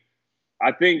his feet.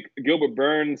 I think Gilbert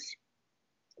Burns,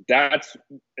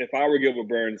 if I were Gilbert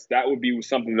Burns, that would be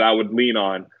something that I would lean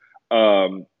on.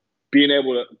 Being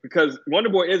able to, because Wonder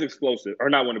Boy is explosive,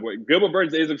 or not Wonder Boy, Gilbert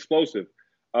Burns is explosive.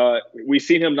 We've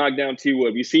seen him knock down T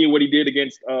Wood. We've seen what he did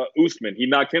against Usman. He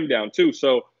knocked him down too.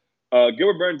 So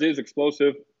Gilbert Burns is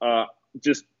explosive.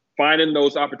 Just finding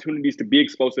those opportunities to be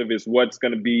explosive is what's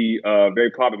going to be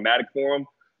very problematic for him.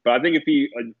 But I think if he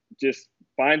just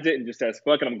finds it and just says,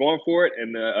 fuck it, I'm going for it,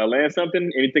 and land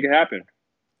something, anything can happen.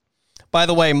 By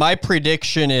the way, my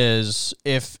prediction is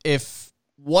if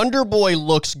Wonder Boy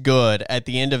looks good at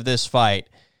the end of this fight,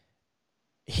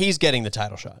 he's getting the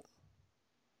title shot.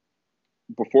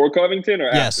 Before Covington or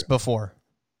after? Yes, before.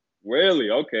 Really?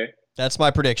 Okay. That's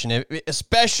my prediction,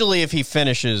 especially if he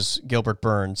finishes Gilbert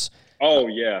Burns. Oh,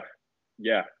 yeah.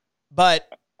 Yeah. But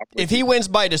if he wins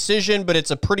by decision, but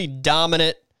it's a pretty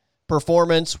dominant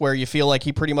performance where you feel like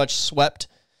he pretty much swept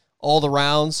all the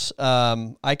rounds,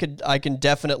 I can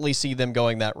definitely see them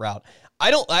going that route.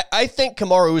 I think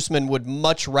Kamaru Usman would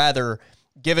much rather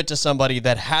give it to somebody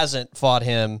that hasn't fought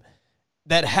him,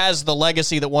 that has the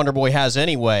legacy that Wonder Boy has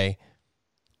anyway,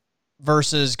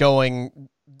 versus going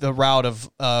the route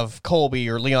of Colby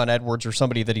or Leon Edwards or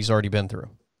somebody that he's already been through.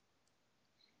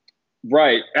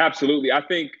 Right, absolutely. I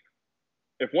think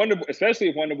especially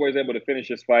if Wonder Boy is able to finish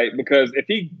this fight, because if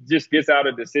he just gets out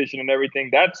a decision and everything,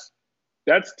 that's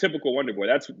typical Wonder Boy.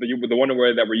 That's the Wonder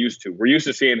Boy that we're used to. We're used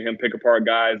to seeing him pick apart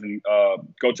guys and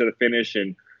go to the finish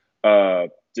and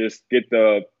just get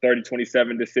the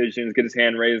 30-27 decisions, get his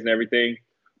hand raised and everything.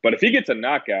 But if he gets a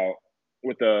knockout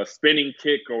with a spinning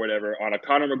kick or whatever on a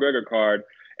Conor McGregor card,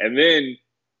 and then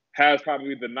has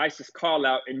probably the nicest call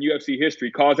out in UFC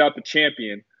history, calls out the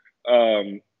champion,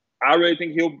 I really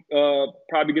think he'll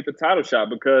probably get the title shot,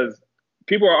 because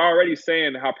people are already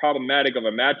saying how problematic of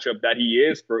a matchup that he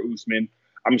is for Usman.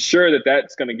 I'm sure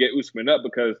that's going to get Usman up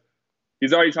because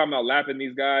he's already talking about lapping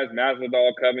these guys,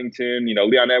 Masvidal, Covington,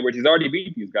 Leon Edwards. He's already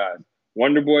beat these guys.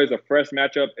 Wonder Boy is a fresh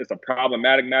matchup. It's a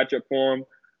problematic matchup for him.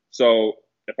 So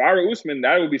if I were Usman,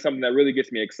 that would be something that really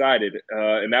gets me excited,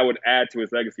 and that would add to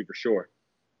his legacy for sure.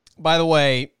 By the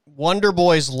way, Wonder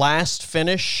Boy's last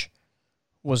finish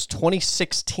was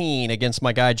 2016 against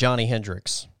my guy Johnny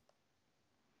Hendricks.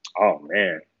 Oh,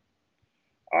 man.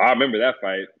 I remember that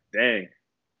fight. Dang.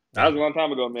 That was a long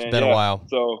time ago, man. It's been a while.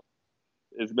 So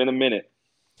it's been a minute.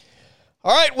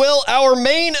 All right, Will, our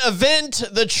main event,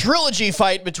 the trilogy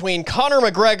fight between Conor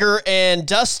McGregor and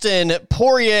Dustin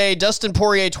Poirier. Dustin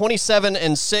Poirier,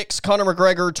 27-6. Conor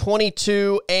McGregor,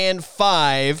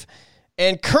 22-5.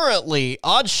 And currently,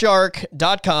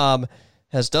 oddshark.com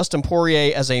has Dustin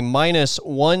Poirier as a minus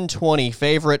 120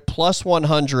 favorite, plus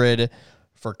 100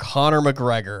 for Conor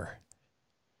McGregor.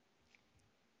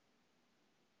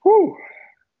 Whew.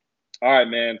 All right,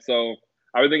 man. So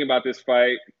I've been thinking about this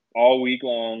fight all week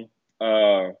long.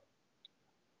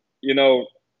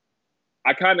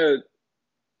 I kind of,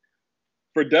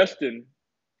 for Dustin,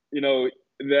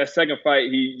 that second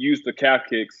fight, he used the calf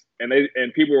kicks, and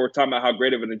people were talking about how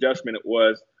great of an adjustment it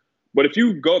was. But if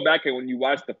you go back and when you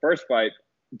watch the first fight,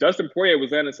 Dustin Poirier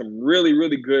was landing some really,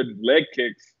 really good leg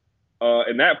kicks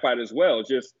in that fight as well.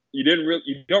 Just you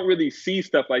don't really see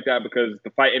stuff like that because the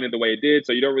fight ended the way it did,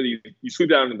 so you sweep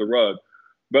that under the rug.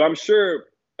 But I'm sure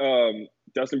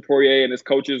Dustin Poirier and his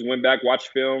coaches went back, watched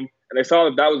film, and they saw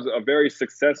that was a very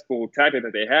successful tactic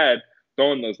that they had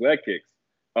throwing those leg kicks.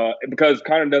 Because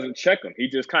Conor doesn't check him. He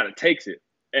just kind of takes it.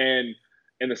 And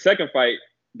in the second fight,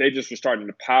 they just were starting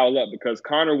to pile up because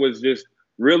Conor was just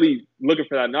really looking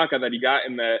for that knockout that he got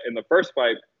in the first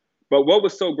fight. But what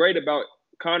was so great about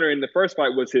Conor in the first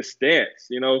fight was his stance,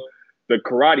 the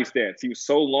karate stance. He was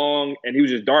so long and he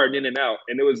was just darting in and out.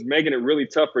 And it was making it really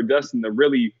tough for Dustin to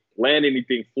really land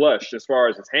anything flush as far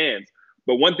as his hands.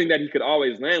 But one thing that he could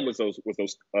always land was those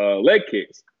leg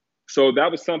kicks. So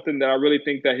that was something that I really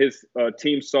think that his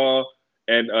team saw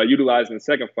and utilized in the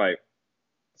second fight.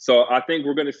 So I think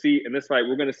we're going to see in this fight,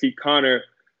 we're going to see Conor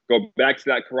go back to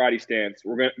that karate stance.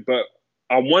 But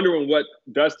I'm wondering what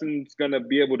Dustin's going to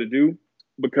be able to do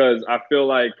because I feel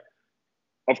like,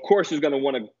 of course, he's going to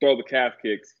want to throw the calf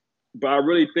kicks. But I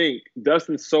really think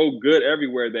Dustin's so good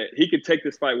everywhere that he could take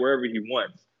this fight wherever he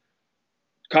wants.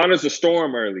 Conor's a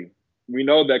storm early. We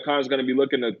know that Conor's going to be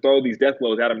looking to throw these death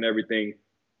blows at him and everything.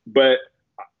 But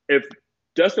if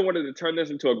Dustin wanted to turn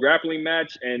this into a grappling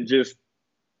match and just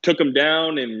took him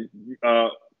down and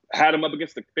had him up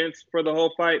against the fence for the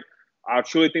whole fight, I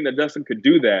truly think that Dustin could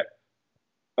do that.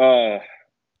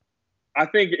 I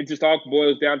think it just all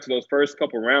boils down to those first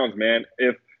couple rounds, man.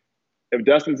 If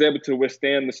Dustin's able to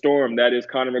withstand the storm, that is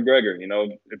Conor McGregor.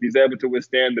 If he's able to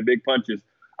withstand the big punches,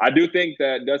 I do think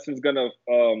that Dustin's gonna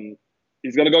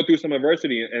go through some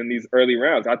adversity in these early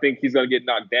rounds. I think he's gonna get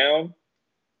knocked down.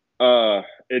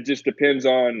 It just depends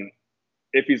on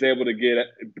if he's able to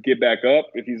get back up,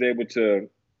 if he's able to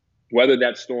weather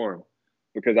that storm.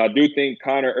 Because I do think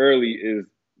Conor early is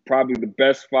probably the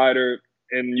best fighter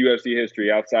in UFC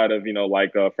history outside of,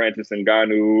 Francis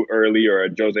Ngannou early or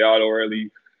Jose Aldo early.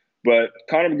 But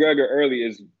Conor McGregor early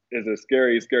is a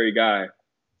scary, scary guy.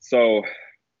 So,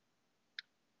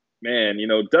 man,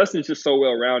 Dustin's just so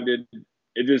well-rounded.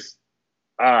 It just,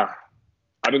 I've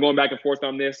been going back and forth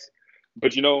on this.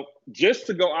 But, just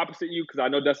to go opposite you, because I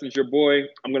know Dustin's your boy,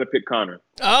 I'm going to pick Conor.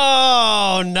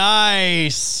 Oh,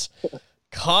 nice.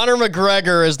 Conor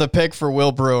McGregor is the pick for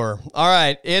Will Brewer. All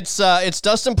right, it's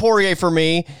Dustin Poirier for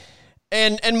me.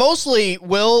 And mostly,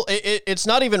 Will, it's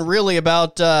not even really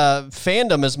about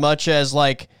fandom as much as,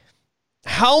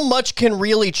 how much can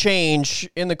really change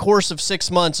in the course of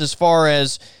 6 months as far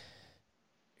as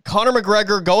Conor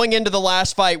McGregor going into the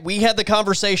last fight. We had the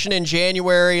conversation in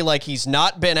January, he's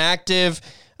not been active.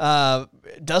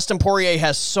 Dustin Poirier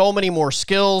has so many more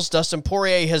skills. Dustin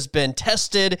Poirier has been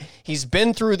tested. He's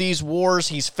been through these wars.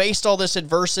 He's faced all this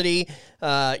adversity.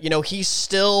 He's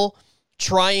still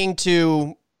trying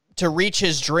to reach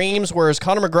his dreams, whereas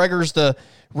Conor McGregor's the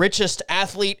richest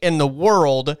athlete in the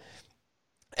world.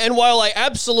 And while I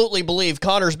absolutely believe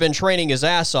Conor's been training his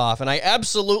ass off, and I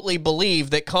absolutely believe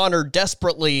that Conor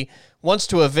desperately wants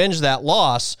to avenge that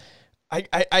loss,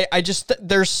 I just,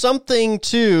 there's something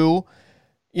to,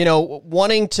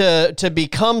 wanting to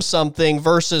become something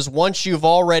versus once you've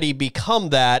already become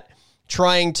that,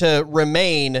 trying to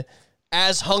remain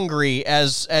as hungry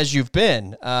as you've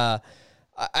been.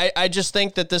 I just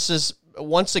think that this is,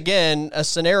 once again, a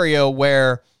scenario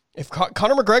where If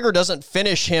Conor McGregor doesn't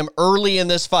finish him early in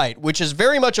this fight, which is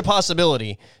very much a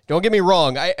possibility, don't get me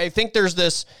wrong, I think there's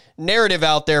this narrative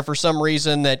out there for some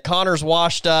reason that Conor's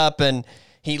washed up and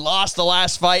he lost the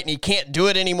last fight and he can't do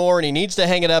it anymore and he needs to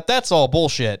hang it up. That's all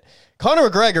bullshit. Conor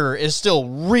McGregor is still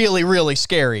really, really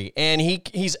scary, and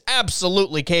he's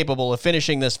absolutely capable of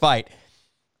finishing this fight.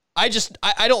 I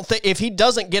don't think, if he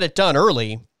doesn't get it done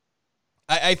early,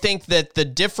 I think that the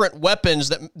different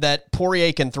weapons that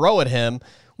Poirier can throw at him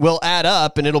will add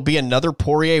up, and it'll be another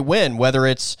Poirier win, whether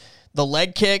it's the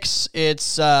leg kicks,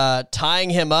 it's tying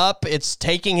him up, it's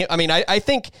taking him. I mean, I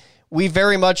think we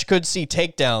very much could see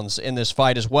takedowns in this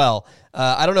fight as well.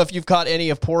 I don't know if you've caught any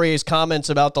of Poirier's comments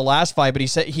about the last fight, but he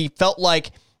said he felt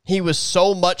like he was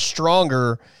so much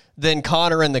stronger than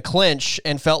Conor in the clinch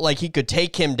and felt like he could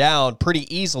take him down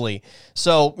pretty easily.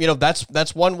 So,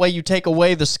 that's one way you take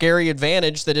away the scary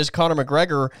advantage that is Conor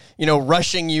McGregor,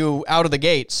 rushing you out of the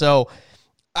gate. So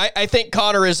I think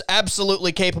Conor is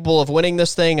absolutely capable of winning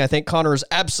this thing. I think Conor is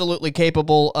absolutely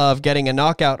capable of getting a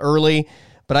knockout early,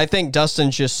 but I think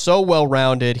Dustin's just so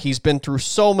well-rounded. He's been through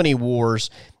so many wars.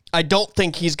 I don't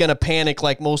think he's going to panic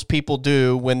like most people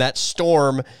do when that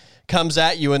storm comes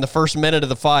at you in the first minute of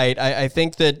the fight. I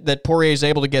think that Poirier is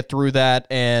able to get through that,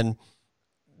 and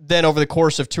then over the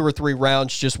course of 2 or 3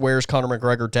 rounds just wears Conor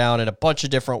McGregor down in a bunch of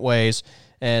different ways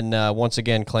and once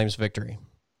again claims victory.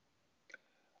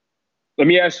 Let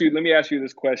me ask you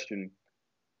this question.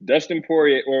 Dustin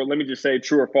Poirier, or let me just say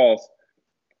true or false,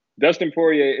 Dustin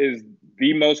Poirier is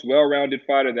the most well-rounded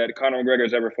fighter that Conor McGregor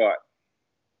has ever fought.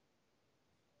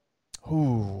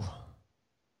 Ooh.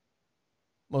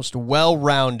 Most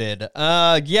well-rounded.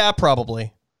 Yeah,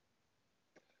 probably.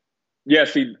 Yeah,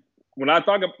 see, when I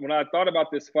thought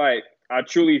about this fight, I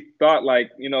truly thought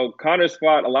Conor's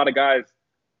fought a lot of guys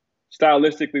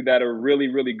stylistically that are really,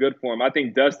 really good for him. I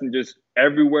think Dustin just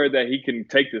everywhere that he can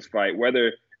take this fight,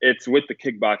 whether it's with the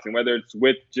kickboxing, whether it's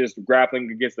with just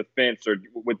grappling against the fence or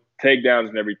with takedowns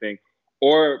and everything,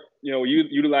 or,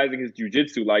 utilizing his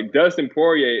jiu-jitsu. Like, Dustin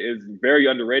Poirier is very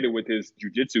underrated with his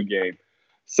jiu-jitsu game.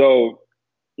 So,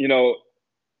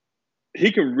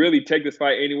 he can really take this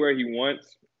fight anywhere he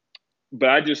wants. But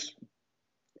I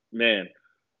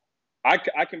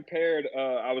compared,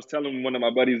 I was telling one of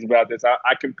my buddies about this.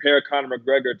 I compare Conor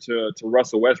McGregor to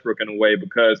Russell Westbrook in a way,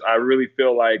 because I really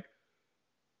feel like,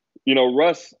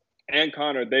 Russ and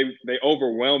Conor, they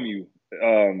overwhelm you.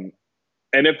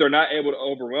 And if they're not able to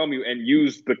overwhelm you and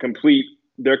use their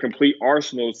complete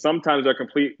arsenal, sometimes their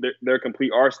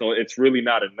complete arsenal, it's really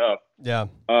not enough. Yeah.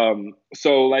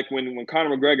 So like when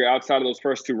Conor McGregor, outside of those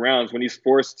first 2 rounds, when he's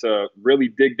forced to really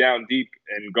dig down deep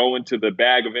and go into the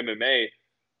bag of MMA,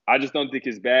 I just don't think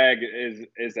his bag is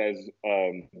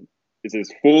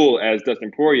as full as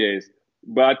Dustin Poirier's.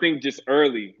 But I think just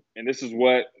early, and this is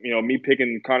what, me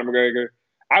picking Conor McGregor,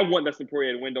 I want Dustin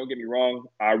Poirier to win, don't get me wrong.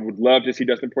 I would love to see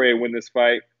Dustin Poirier win this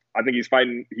fight. I think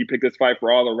he picked this fight for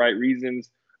all the right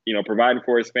reasons, providing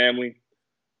for his family.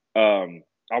 I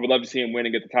would love to see him win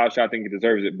and get the title shot. I think he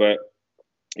deserves it. But,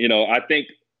 I think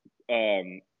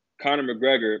Conor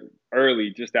McGregor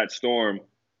early, just that storm,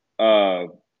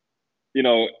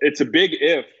 it's a big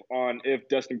if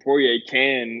Dustin Poirier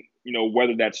can,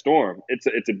 weather that storm.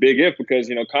 It's a big if, because,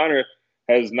 Conor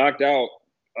has knocked out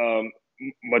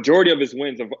majority of his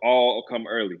wins have all come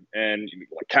early. And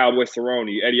Cowboy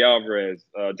Cerrone, Eddie Alvarez,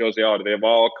 Jose Aldo, they have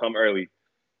all come early.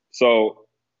 So,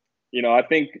 I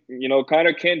think,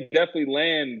 Conor can definitely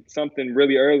land something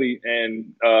really early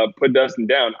and put Dustin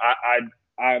down.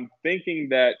 I'm thinking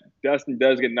that Dustin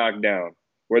does get knocked down.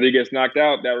 Whether he gets knocked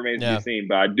out, that remains to be seen.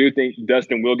 But I do think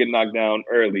Dustin will get knocked down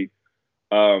early.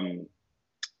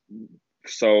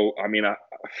 So, I mean,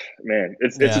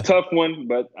 it's a tough one,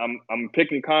 but I'm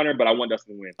picking Conor, but I want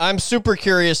Dustin to win. I'm super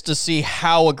curious to see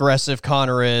how aggressive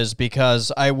Conor is,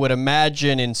 because I would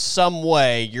imagine in some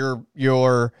way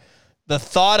the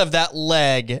thought of that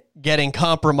leg getting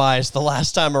compromised the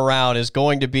last time around is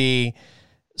going to be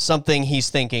something he's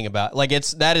thinking about. Like,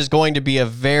 that is going to be a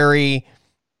very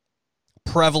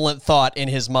prevalent thought in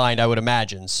his mind, I would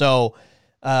imagine. So,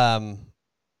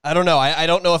 I don't know. I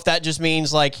don't know if that just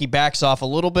means like he backs off a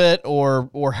little bit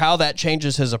or how that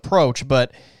changes his approach,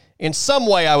 but in some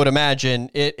way I would imagine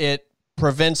it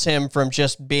prevents him from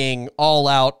just being all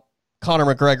out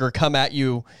Conor McGregor, come at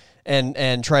you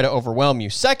and try to overwhelm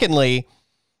you. Secondly,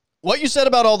 what you said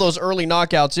about all those early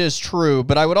knockouts is true,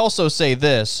 but I would also say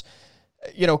this,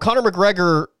 Conor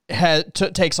McGregor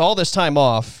takes all this time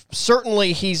off.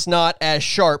 Certainly he's not as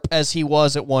sharp as he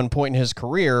was at one point in his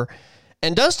career.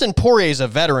 And Dustin Poirier is a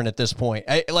veteran at this point.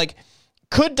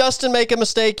 Could Dustin make a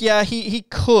mistake? Yeah, he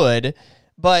could,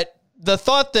 but the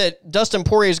thought that Dustin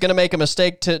Poirier is going to make a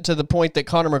mistake to the point that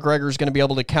Conor McGregor is going to be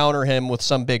able to counter him with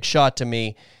some big shot, to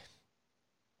me,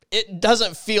 it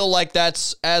doesn't feel like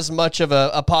that's as much of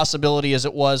a possibility as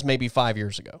it was maybe 5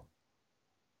 years ago.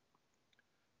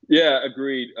 Yeah,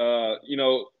 agreed.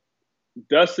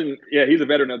 Dustin, yeah, he's a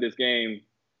veteran of this game.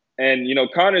 And,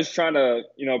 Conor's trying to,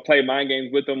 play mind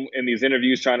games with him in these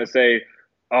interviews, trying to say,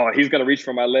 oh, he's going to reach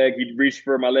for my leg. He reached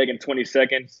for my leg in 20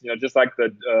 seconds, just like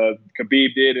the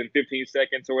Khabib did in 15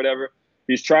 seconds or whatever.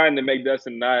 He's trying to make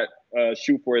Dustin not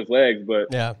shoot for his legs. But,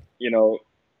 yeah.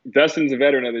 Dustin's a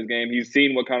veteran of this game. He's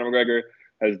seen what Conor McGregor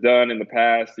has done in the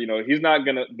past. He's not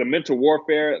going to – the mental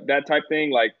warfare, that type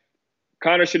thing, like,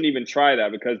 Conor shouldn't even try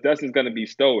that because Dustin's going to be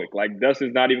stoic. Like,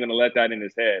 Dustin's not even going to let that in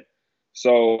his head.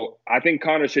 So I think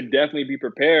Conor should definitely be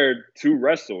prepared to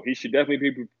wrestle. He should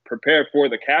definitely be prepared for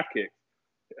the calf kick.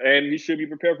 And he should be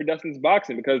prepared for Dustin's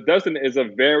boxing because Dustin is a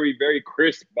very, very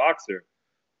crisp boxer.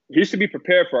 He should be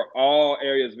prepared for all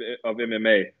areas of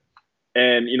MMA.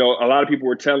 And, a lot of people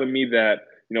were telling me that,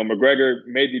 McGregor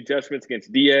made the adjustments against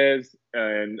Diaz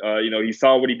and, he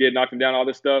saw what he did, knocked him down, all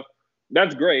this stuff.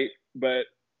 That's great. But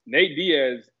Nate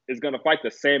Diaz is going to fight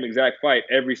the same exact fight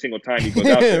every single time he goes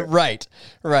out there. Right.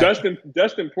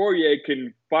 Dustin Poirier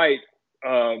can fight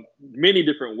many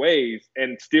different ways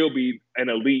and still be an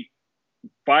elite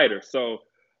fighter. So,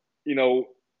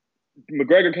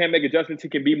 McGregor can make adjustments. He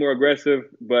can be more aggressive,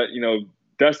 but,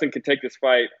 Dustin can take this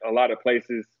fight a lot of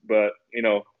places. But,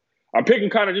 I'm picking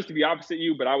Conor just to be opposite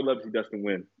you, but I would love to see Dustin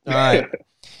win. All right.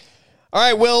 All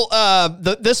right, Will,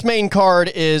 this main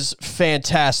card is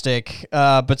fantastic,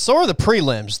 but so are the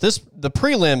prelims. The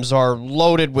prelims are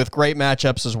loaded with great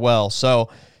matchups as well. So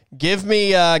give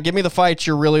me the fights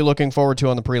you're really looking forward to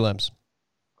on the prelims.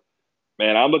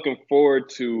 Man, I'm looking forward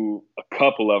to a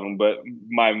couple of them, but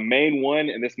my main one,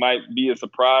 and this might be a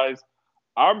surprise,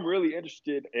 I'm really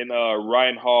interested in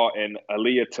Ryan Hall and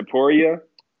Aliyah Taporia.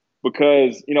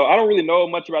 Because, I don't really know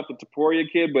much about the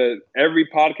Taporia kid, but every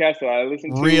podcast that I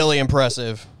listen to... Really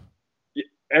impressive.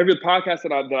 Every podcast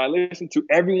that I listen to,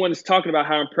 everyone is talking about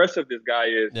how impressive this guy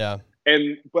is. Yeah.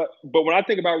 But when I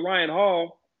think about Ryan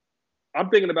Hall, I'm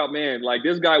thinking about, man, like,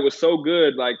 this guy was so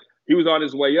good. Like, he was on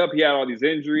his way up. He had all these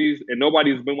injuries, and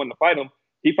nobody's been wanting to fight him.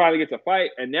 He finally gets a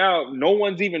fight, and now no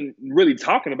one's even really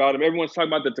talking about him. Everyone's talking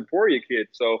about the Taporia kid.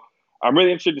 So... I'm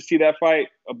really interested to see that fight,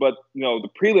 but the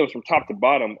prelims from top to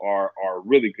bottom are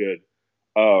really good.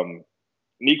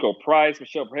 Nico Price,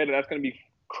 Michelle Pereira, that's going to be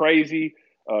crazy.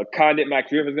 Condit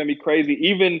Max Griffin is going to be crazy.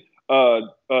 Even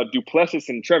Duplessis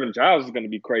and Trevin Giles is going to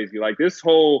be crazy. Like, this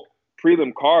whole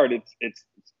prelim card, it's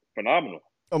phenomenal.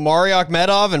 Omari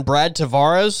Akhmedov and Brad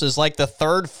Tavares is like the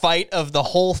third fight of the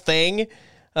whole thing,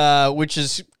 which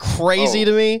is crazy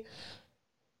to me.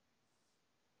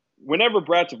 Whenever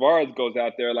Brad Tavares goes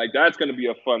out there, like, that's going to be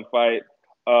a fun fight.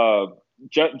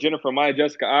 Jennifer Maia,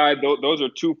 Jessica Eye, those are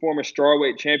two former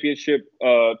strawweight championship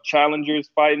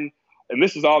challengers fighting, and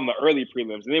this is all in the early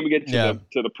prelims. And then we get to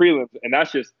the prelims, and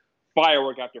that's just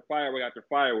firework after firework after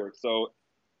firework. So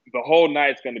the whole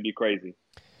night's going to be crazy.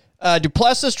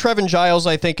 Duplessis, Trevin Giles,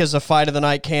 I think, is a fight of the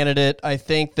night candidate. I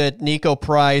think that Nico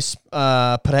Price,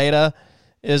 Pereira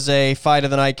is a fight of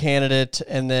the night candidate,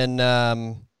 and then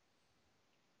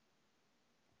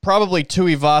probably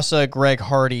Tuivasa, Greg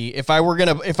Hardy. If I were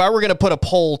gonna put a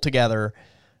poll together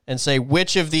and say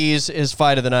which of these is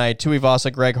fight of the night,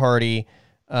 Tuivasa, Greg Hardy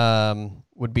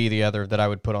would be the other that I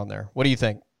would put on there. What do you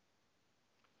think?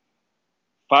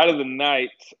 Fight of the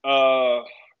night. I'm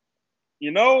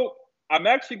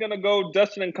actually gonna go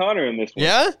Dustin and Conor in this one.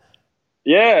 Yeah?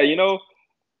 Yeah,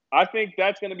 I think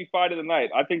that's gonna be fight of the night.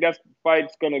 I think that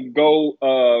fight's gonna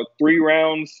go 3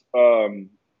 rounds.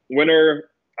 Winner,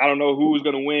 I don't know who's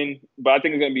going to win, but I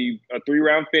think it's going to be a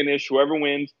 3-round finish, whoever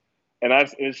wins. And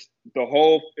it's the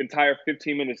whole entire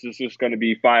 15 minutes is just going to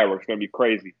be fireworks. It's going to be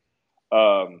crazy.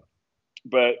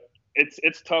 But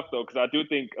it's tough, though, because I do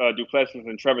think Duplessis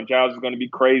and Trevin Giles is going to be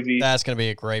crazy. That's going to be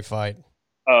a great fight.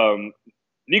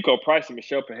 Nico Price and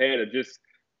Michelle Pereira, just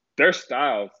their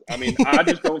styles. I mean, I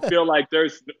just don't feel like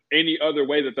there's any other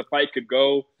way that the fight could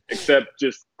go except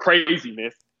just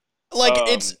craziness. Like,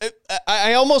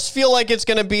 I almost feel like it's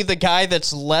going to be the guy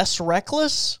that's less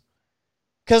reckless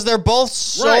because they're both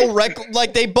so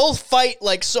like they both fight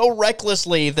like so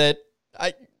recklessly that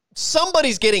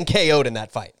somebody's getting KO'd in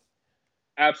that fight.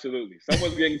 Absolutely.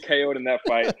 Someone's getting KO'd in that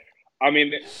fight. I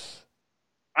mean,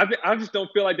 I just don't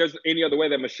feel like there's any other way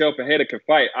that Michelle Pereira can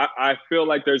fight. I feel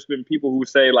like there's been people who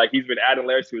say like he's been adding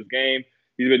layers to his game.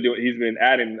 He's been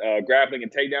adding grappling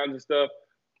and takedowns and stuff.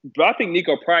 But I think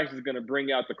Nico Price is going to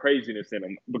bring out the craziness in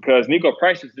him because Nico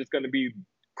Price is just going to be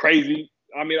crazy.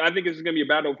 I mean, I think it's going to be a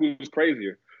battle of who's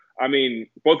crazier. I mean,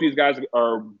 both these guys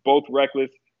are both reckless.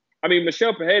 I mean,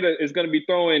 Michelle Pereira is going to be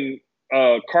throwing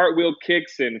cartwheel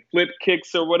kicks and flip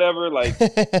kicks or whatever. Like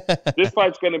that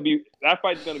fight's going to be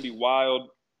wild.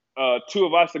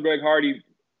 Tuivasa, Greg Hardy,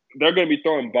 they're going to be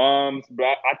throwing bombs, but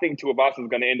I think Tuivasa is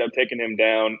going to end up taking him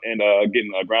down and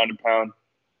getting a ground and pound.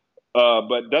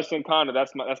 But Dustin Conor,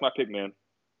 that's my pick, man.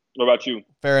 What about you?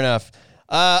 Fair enough.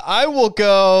 I will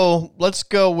go. Let's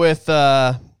go with.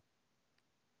 Let's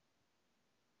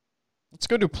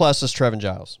go Duplessis, Trevin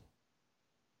Giles.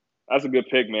 That's a good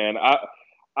pick, man.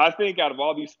 I think out of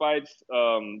all these fights,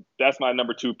 that's my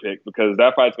number 2 pick because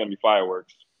that fight's going to be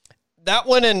fireworks. That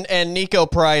one and Nico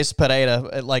Price,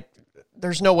 Pereira, like,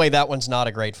 there's no way that one's not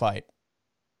a great fight.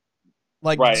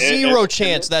 Like, right. Zero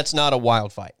chance that's not a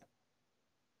wild fight.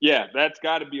 Yeah, that's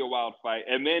got to be a wild fight.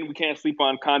 And then we can't sleep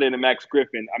on Condon and Max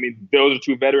Griffin. I mean, those are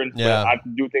 2 veterans, but I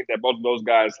do think that both of those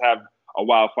guys have a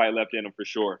wild fight left in them for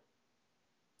sure.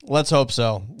 Let's hope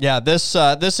so. Yeah, this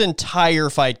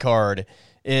entire fight card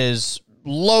is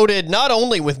loaded not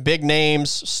only with big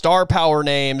names, star power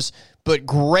names, but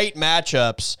great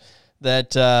matchups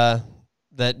that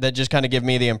just kind of give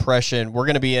me the impression we're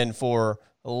going to be in for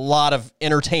a lot of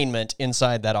entertainment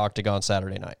inside that octagon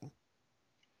Saturday night.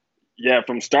 Yeah,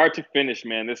 from start to finish,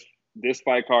 man, this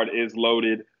fight card is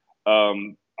loaded.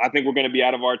 I think we're going to be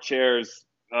out of our chairs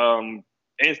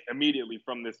immediately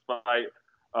from this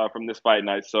fight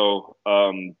night. So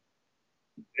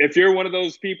if you're one of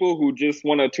those people who just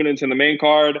want to tune into the main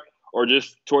card or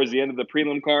just towards the end of the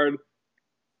prelim card,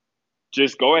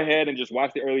 just go ahead and just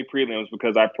watch the early prelims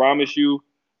because I promise you,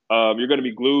 you're going to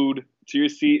be glued to your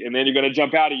seat and then you're going to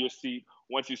jump out of your seat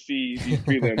once you see these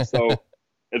prelims. So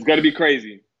it's going to be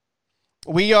crazy.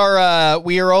 We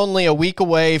are only a week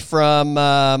away from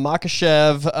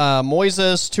Makhachev,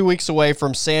 Moises, 2 weeks away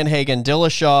from Sandhagen,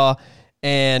 Dillashaw,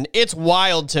 and it's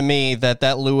wild to me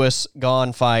that Lewis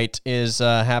Gane fight is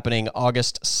happening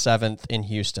August 7th in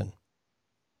Houston.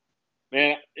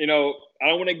 Man, I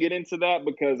don't want to get into that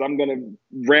because I'm going to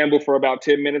ramble for about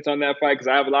 10 minutes on that fight because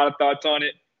I have a lot of thoughts on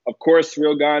it. Of course,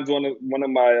 Ciryl Gane's one of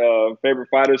my favorite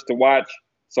fighters to watch.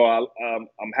 So I'm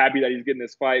happy that he's getting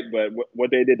this fight, but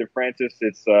what they did to Francis,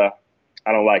 it's I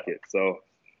don't like it. So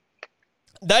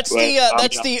that's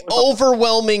the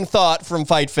overwhelming thought from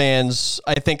fight fans,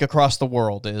 I think, across the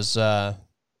world is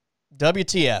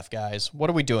WTF, guys? What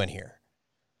are we doing here?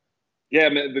 Yeah,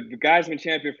 man, the guy's been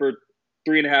champion for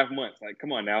 3.5 months. Like,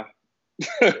 come on now.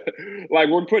 Like,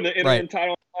 we're putting an interim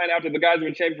title on the line after the guy's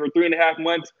been champion for 3.5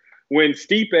 months. When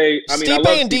Stipe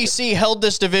and DC held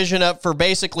this division up for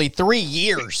basically 3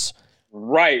 years.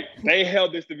 Right. They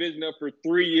held this division up for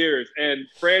 3 years. And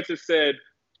Francis said,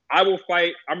 I will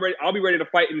fight. I'm ready. I'll be ready to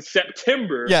fight in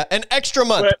September. Yeah, an extra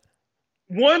month.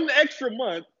 One extra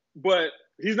month, but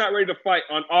he's not ready to fight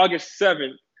on August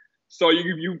 7th. So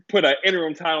you put an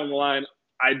interim title on the line.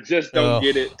 I just don't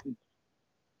get it.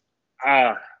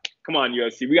 Come on,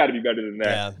 UFC. We got to be better than that.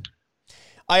 Yeah.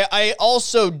 I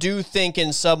also do think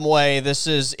in some way this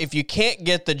is, if you can't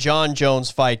get the John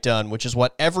Jones fight done, which is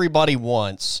what everybody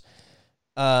wants,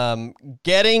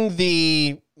 getting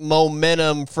the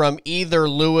momentum from either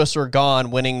Lewis or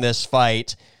Gane winning this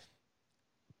fight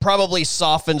probably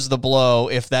softens the blow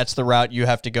if that's the route you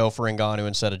have to go for Ngannou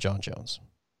instead of John Jones.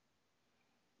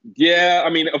 Yeah, I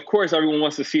mean, of course everyone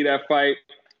wants to see that fight.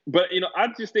 But, I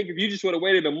just think if you just would have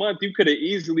waited a month, you could have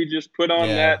easily just put on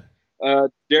that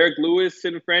Derek Lewis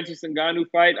and Francis Ngannou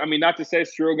fight. I mean, not to say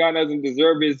Ciryl Gane doesn't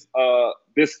deserve his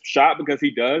this shot because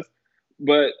he does,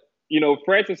 but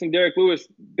Francis and Derek Lewis,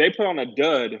 they put on a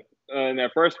dud in that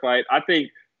first fight. I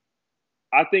think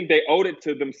they owed it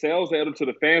to themselves, they owed it to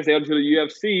the fans, they owed it to the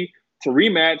UFC to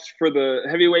rematch for the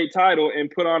heavyweight title and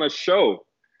put on a show.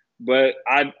 But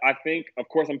I think, of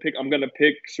course, I'm going to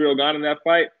pick Ciryl Gane in that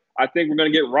fight. I think we're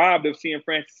going to get robbed of seeing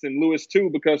Francis and Lewis too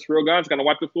because Ciryl Gane's going to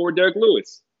wipe the floor with Derek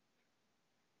Lewis.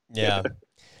 Yeah.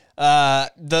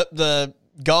 The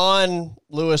Gane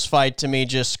Lewis fight to me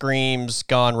just screams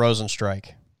Gane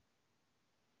Rosenstrike.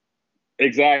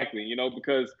 Exactly.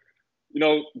 Because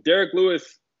Derek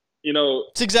Lewis,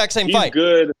 it's the exact same he's fight.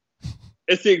 Good.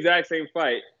 It's the exact same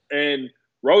fight. And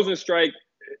Rosenstrike,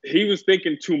 he was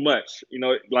thinking too much.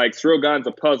 Like Ciryl Gane's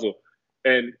a puzzle.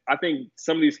 And I think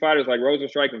some of these fighters like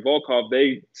Rosenstrike and Volkov,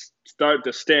 they start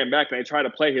to stand back and they try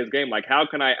to play his game. Like, how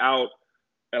can I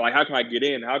get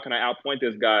in? How can I outpoint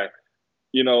this guy?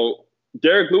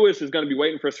 Derek Lewis is going to be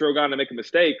waiting for Ciryl Gane to make a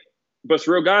mistake, but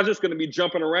Ciryl Gane's just going to be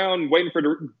jumping around waiting for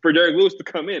Derek Lewis to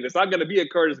come in. It's not going to be a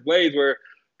Curtis Blaydes where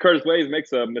Curtis Blaydes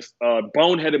makes a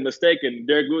boneheaded mistake and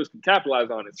Derek Lewis can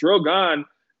capitalize on it. Ciryl Gane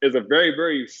is a very,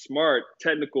 very smart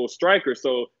technical striker,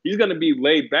 so he's going to be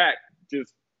laid back,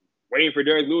 just waiting for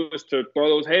Derek Lewis to throw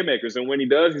those haymakers. And when he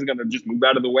does, he's going to just move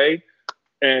out of the way.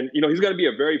 And, he's going to be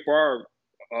a very far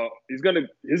his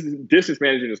distance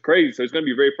management is crazy. So he's going to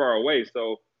be very far away.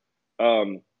 So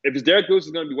if it's Derek Lewis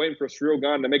is going to be waiting for Cyril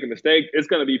Gane to make a mistake, it's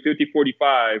going to be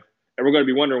 50-45. And we're going to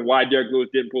be wondering why Derek Lewis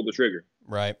didn't pull the trigger.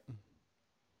 Right.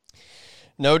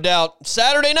 No doubt.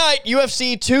 Saturday night,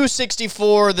 UFC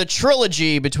 264, the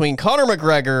trilogy between Conor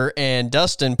McGregor and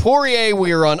Dustin Poirier.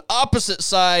 We are on opposite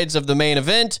sides of the main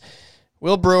event.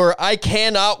 Will Brewer, I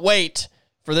cannot wait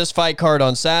for this fight card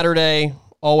on Saturday.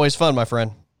 Always fun, my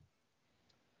friend.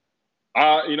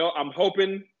 I'm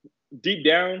hoping deep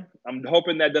down, I'm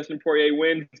hoping that Dustin Poirier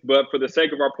wins. But for the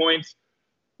sake of our points,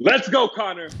 let's go,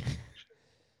 Conor.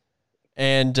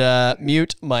 And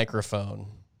mute microphone.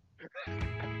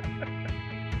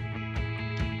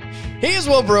 He is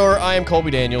Will Brewer. I am Colby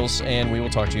Daniels, and we will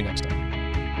talk to you next time.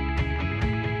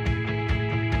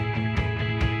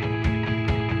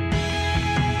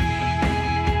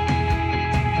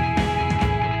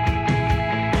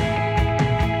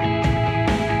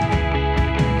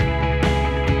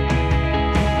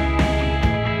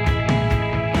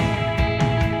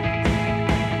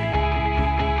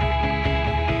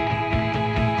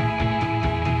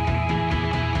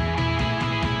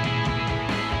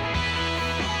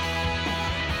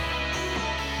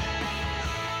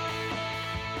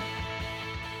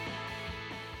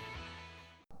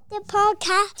 The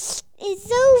podcast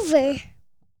is over.